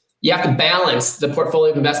sometimes you have to balance the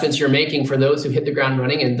portfolio of investments you're making for those who hit the ground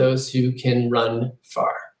running and those who can run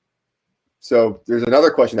far. So there's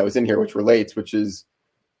another question that was in here which relates, which is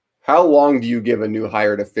how long do you give a new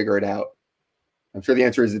hire to figure it out? I'm sure the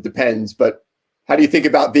answer is it depends, but how do you think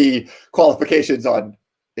about the qualifications on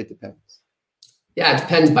it depends? Yeah, it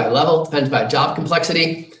depends by level, depends by job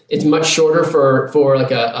complexity. It's much shorter for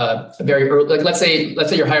like a very early, like let's say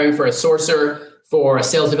you're hiring for a sourcer, for a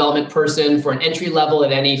sales development person, for an entry level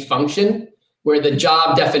at any function where the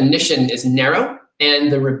job definition is narrow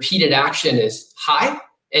and the repeated action is high.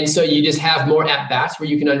 And so you just have more at-bats where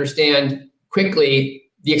you can understand quickly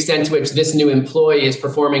the extent to which this new employee is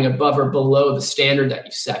performing above or below the standard that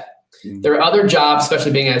you set. Mm-hmm. There are other jobs,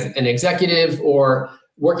 especially being as an executive or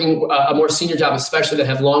working a more senior job, especially that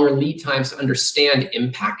have longer lead times to understand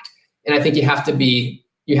impact. And I think you have to be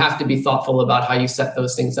thoughtful about how you set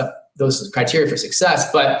those things up, those criteria for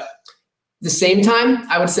success. But at the same time,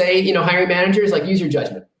 I would say, hiring managers, like use your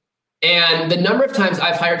judgment. And the number of times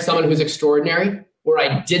I've hired someone who's extraordinary where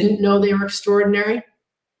I didn't know they were extraordinary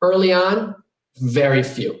early on, very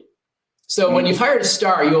few. So when you've hired a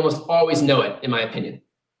star, you almost always know it, in my opinion.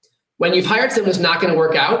 When you've hired someone who's not going to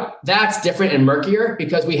work out, that's different and murkier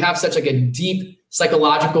because we have such like a deep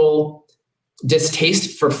psychological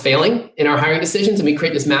distaste for failing in our hiring decisions. And we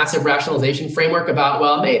create this massive rationalization framework about,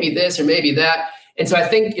 well, maybe this or maybe that. And so I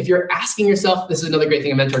think if you're asking yourself, this is another great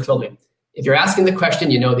thing a mentor told me. If you're asking the question,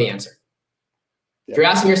 you know the answer. If you're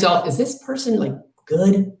asking yourself, is this person like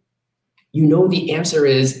good? You know the answer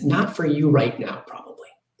is not for you right now, probably.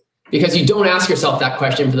 Because you don't ask yourself that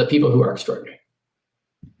question for the people who are extraordinary.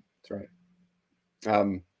 That's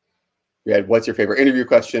right. We had what's your favorite interview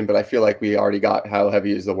question, but I feel like we already got how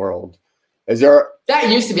heavy is the world. That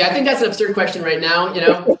used to be. I think that's an absurd question right now. I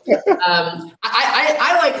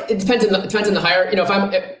like, it depends on the hire.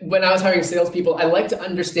 When I was hiring salespeople, I like to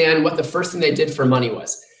understand what the first thing they did for money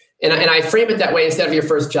was. And I frame it that way instead of your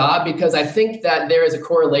first job, because I think that there is a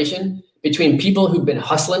correlation between people who've been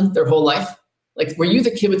hustling their whole life. Like, were you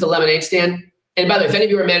the kid with the lemonade stand? And by the way, if any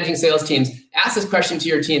of you are managing sales teams, ask this question to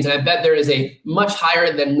your teams. And I bet there is a much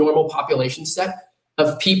higher than normal population set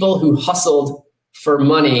of people who hustled for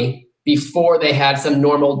money before they had some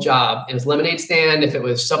normal job. It was lemonade stand, if it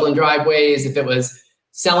was shoveling driveways, if it was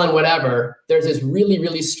selling whatever. There's this really,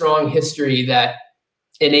 really strong history that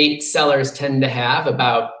innate sellers tend to have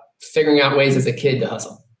about figuring out ways as a kid to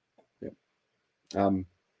hustle. Yeah.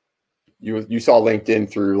 You saw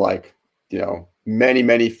LinkedIn through many,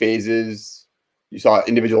 many phases. You saw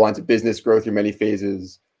individual lines of business grow through many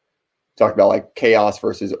phases. Talked about like chaos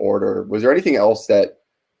versus order. Was there anything else that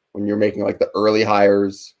when you're making like the early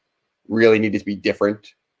hires really needed to be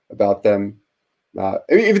different about them?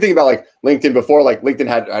 Even think about like LinkedIn before, like LinkedIn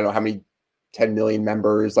had, I don't know how many, 10 million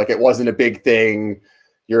members. Like it wasn't a big thing.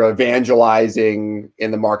 You're evangelizing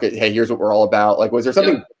in the market. Hey, here's what we're all about. Like, was there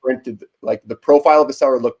something different? Did, like the profile of the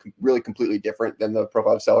seller look really completely different than the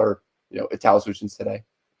profile of seller, at Talent Solutions today?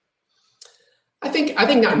 I think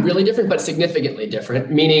not really different, but significantly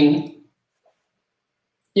different. Meaning,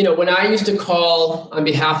 when I used to call on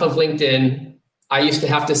behalf of LinkedIn, I used to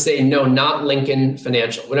have to say, no, not Lincoln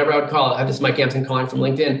Financial. Whenever I would call, I have this Mike Gamson calling from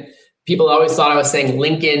LinkedIn. People always thought I was saying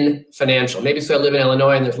Lincoln Financial. Maybe so I live in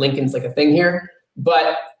Illinois and there's Lincoln's like a thing here.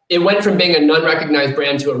 But it went from being a non-recognized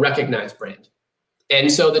brand to a recognized brand.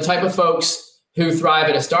 And so the type of folks who thrive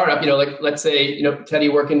at a startup, like let's say, Teddy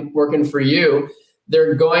working for you,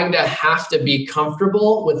 they're going to have to be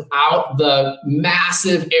comfortable without the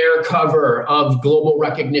massive air cover of global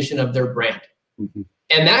recognition of their brand. Mm-hmm.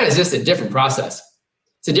 And that is just a different process.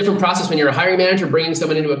 It's a different process when you're a hiring manager bringing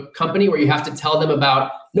someone into a company where you have to tell them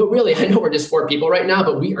about, no, really, I know we're just 4 people right now,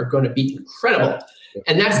 but we are going to be incredible.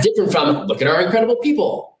 And that's different from, look at our incredible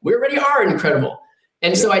people. We already are incredible.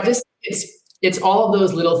 And so it's all of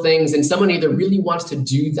those little things. And someone either really wants to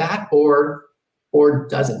do that or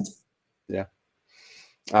doesn't. Yeah.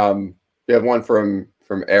 We have one from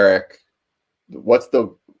Eric. What's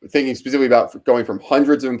the thinking specifically about going from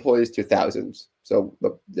hundreds of employees to thousands? So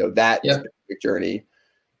that specific journey.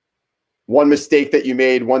 One mistake that you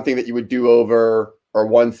made, one thing that you would do over, or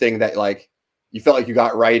one thing that like you felt like you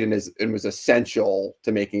got right and was essential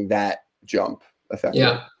to making that jump effective.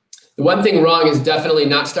 Yeah. The one thing wrong is definitely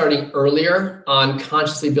not starting earlier on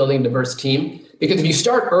consciously building a diverse team. Because if you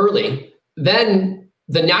start early, then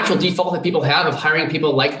the natural default that people have of hiring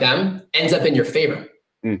people like them ends up in your favor.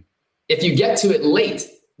 Mm. If you get to it late,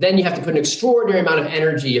 then you have to put an extraordinary amount of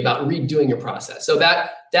energy about redoing your process. So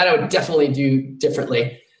that I would definitely do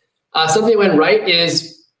differently. Something that went right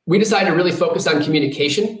is we decided to really focus on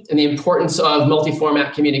communication and the importance of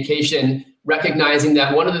multi-format communication, recognizing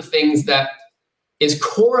that one of the things that is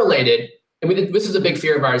correlated, and this is a big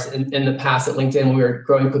fear of ours in the past at LinkedIn when we were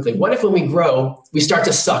growing quickly. What if when we grow, we start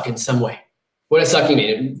to suck in some way? What does sucking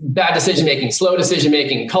mean? Bad decision-making, slow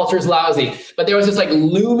decision-making, culture's lousy. But there was this like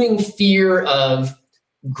looming fear of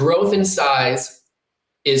growth in size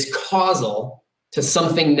is causal to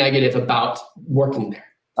something negative about working there.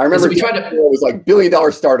 I remember it was like $1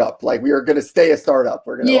 billion startup. Like we were going to stay a startup.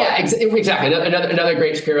 Exactly. Another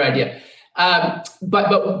great Shapiro idea.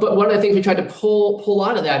 But one of the things we tried to pull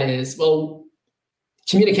out of that is, well,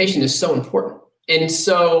 communication is so important. And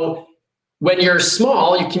so when you're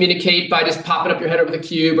small, you communicate by just popping up your head over the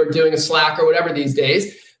cube or doing a Slack or whatever these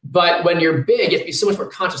days. But when you're big, you have to be so much more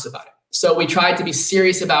conscious about it. So we tried to be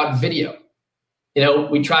serious about video.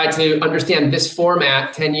 We tried to understand this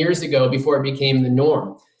format 10 years ago before it became the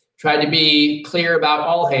norm. Tried to be clear about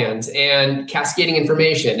all hands and cascading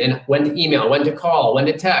information and when to email, when to call, when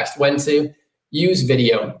to text, when to use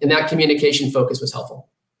video. And that communication focus was helpful.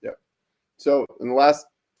 Yeah. So in the last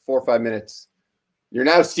 4 or 5 minutes, you're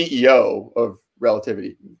now CEO of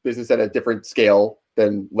Relativity, business at a different scale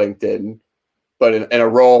than LinkedIn, but in a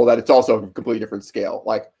role that it's also a completely different scale.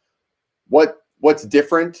 Like what's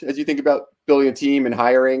different as you think about building a team and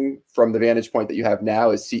hiring from the vantage point that you have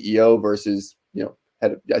now as CEO versus,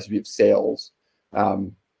 head of SVP of sales?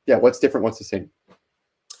 What's different? What's the same?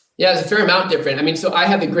 Yeah, it's a fair amount different. I mean, so I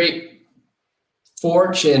had the great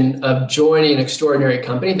fortune of joining an extraordinary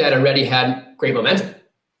company that already had great momentum.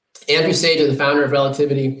 Andrew Sage is the founder of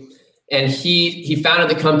Relativity, and he founded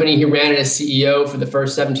the company. He ran it as CEO for the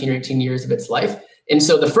first 17 or 18 years of its life. And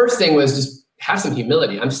so the first thing was just have some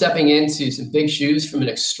humility. I'm stepping into some big shoes from an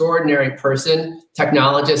extraordinary person,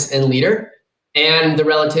 technologist, and leader. And the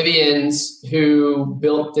Relativians who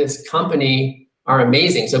built this company are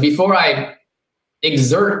amazing. So before I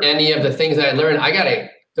exert any of the things that I learned, I got to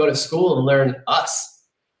go to school and learn us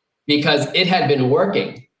because it had been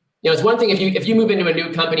working. It's one thing if you move into a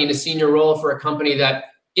new company in a senior role for a company that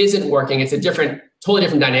isn't working, it's a totally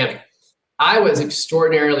different dynamic. I was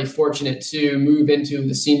extraordinarily fortunate to move into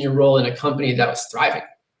the senior role in a company that was thriving.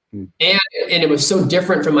 And it was so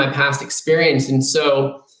different from my past experience. And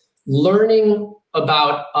so learning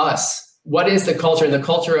about us, what is the culture? And the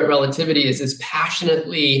culture at Relativity is as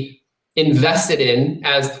passionately invested in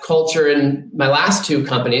as the culture in my last 2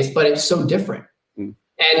 companies, but it's so different.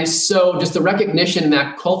 And so just the recognition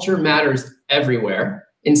that culture matters everywhere.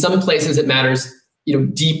 In some places it matters,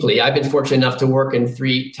 deeply. I've been fortunate enough to work in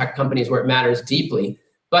 3 tech companies where it matters deeply.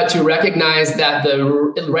 But to recognize that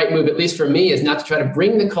the right move, at least for me, is not to try to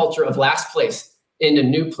bring the culture of last place into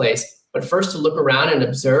new place, but first to look around and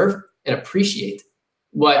observe and appreciate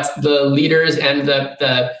what the leaders and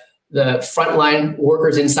the the frontline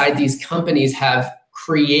workers inside these companies have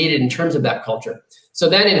created in terms of that culture. So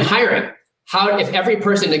then in hiring, if every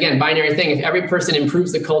person, again, binary thing, if every person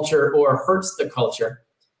improves the culture or hurts the culture,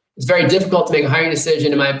 it's very difficult to make a hiring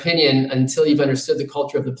decision, in my opinion, until you've understood the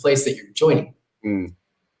culture of the place that you're joining.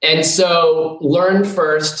 And so learn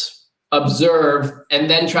first, observe, and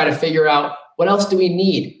then try to figure out what else do we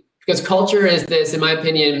need? Because culture is this, in my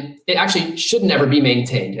opinion, it actually should never be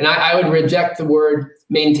maintained. And I would reject the word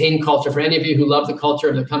maintain culture. For any of you who love the culture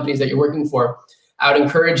of the companies that you're working for, I would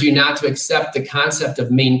encourage you not to accept the concept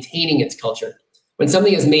of maintaining its culture. When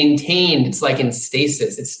something is maintained, it's like in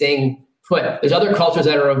stasis, it's staying put. There's other cultures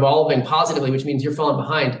that are evolving positively, which means you're falling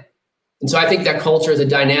behind. And so I think that culture is a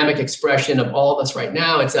dynamic expression of all of us right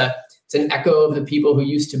now. It's an echo of the people who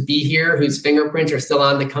used to be here, whose fingerprints are still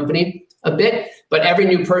on the company a bit. But every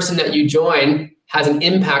new person that you join has an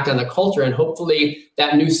impact on the culture. And hopefully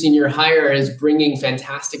that new senior hire is bringing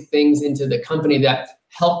fantastic things into the company that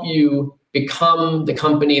help you become the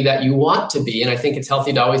company that you want to be. And I think it's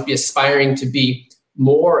healthy to always be aspiring to be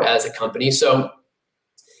more as a company. So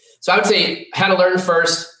I would say had to learn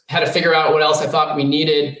first, had to figure out what else I thought we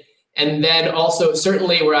needed. And then also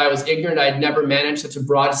certainly where I was ignorant, I'd never managed such a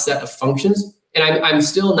broad set of functions. And I'm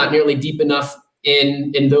still not nearly deep enough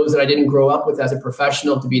in those that I didn't grow up with as a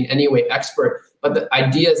professional to be in any way expert. But the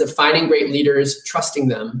ideas of finding great leaders, trusting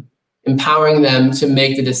them, empowering them to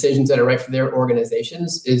make the decisions that are right for their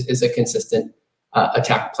organizations is a consistent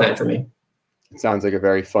attack plan for me. It sounds like a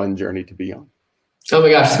very fun journey to be on. Oh my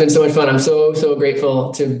gosh, it's been so much fun. I'm so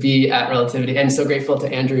grateful to be at Relativity and so grateful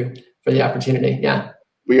to Andrew for the opportunity. Yeah.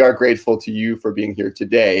 We are grateful to you for being here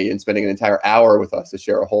today and spending an entire hour with us to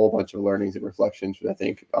share a whole bunch of learnings and reflections, which I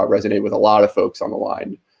think resonate with a lot of folks on the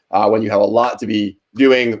line. When you have a lot to be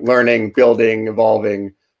doing, learning, building,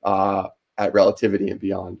 evolving at Relativity and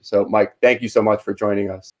beyond. So, Mike, thank you so much for joining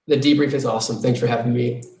us. The debrief is awesome. Thanks for having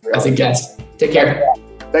me as a guest. Take care.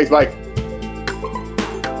 Thanks, Mike.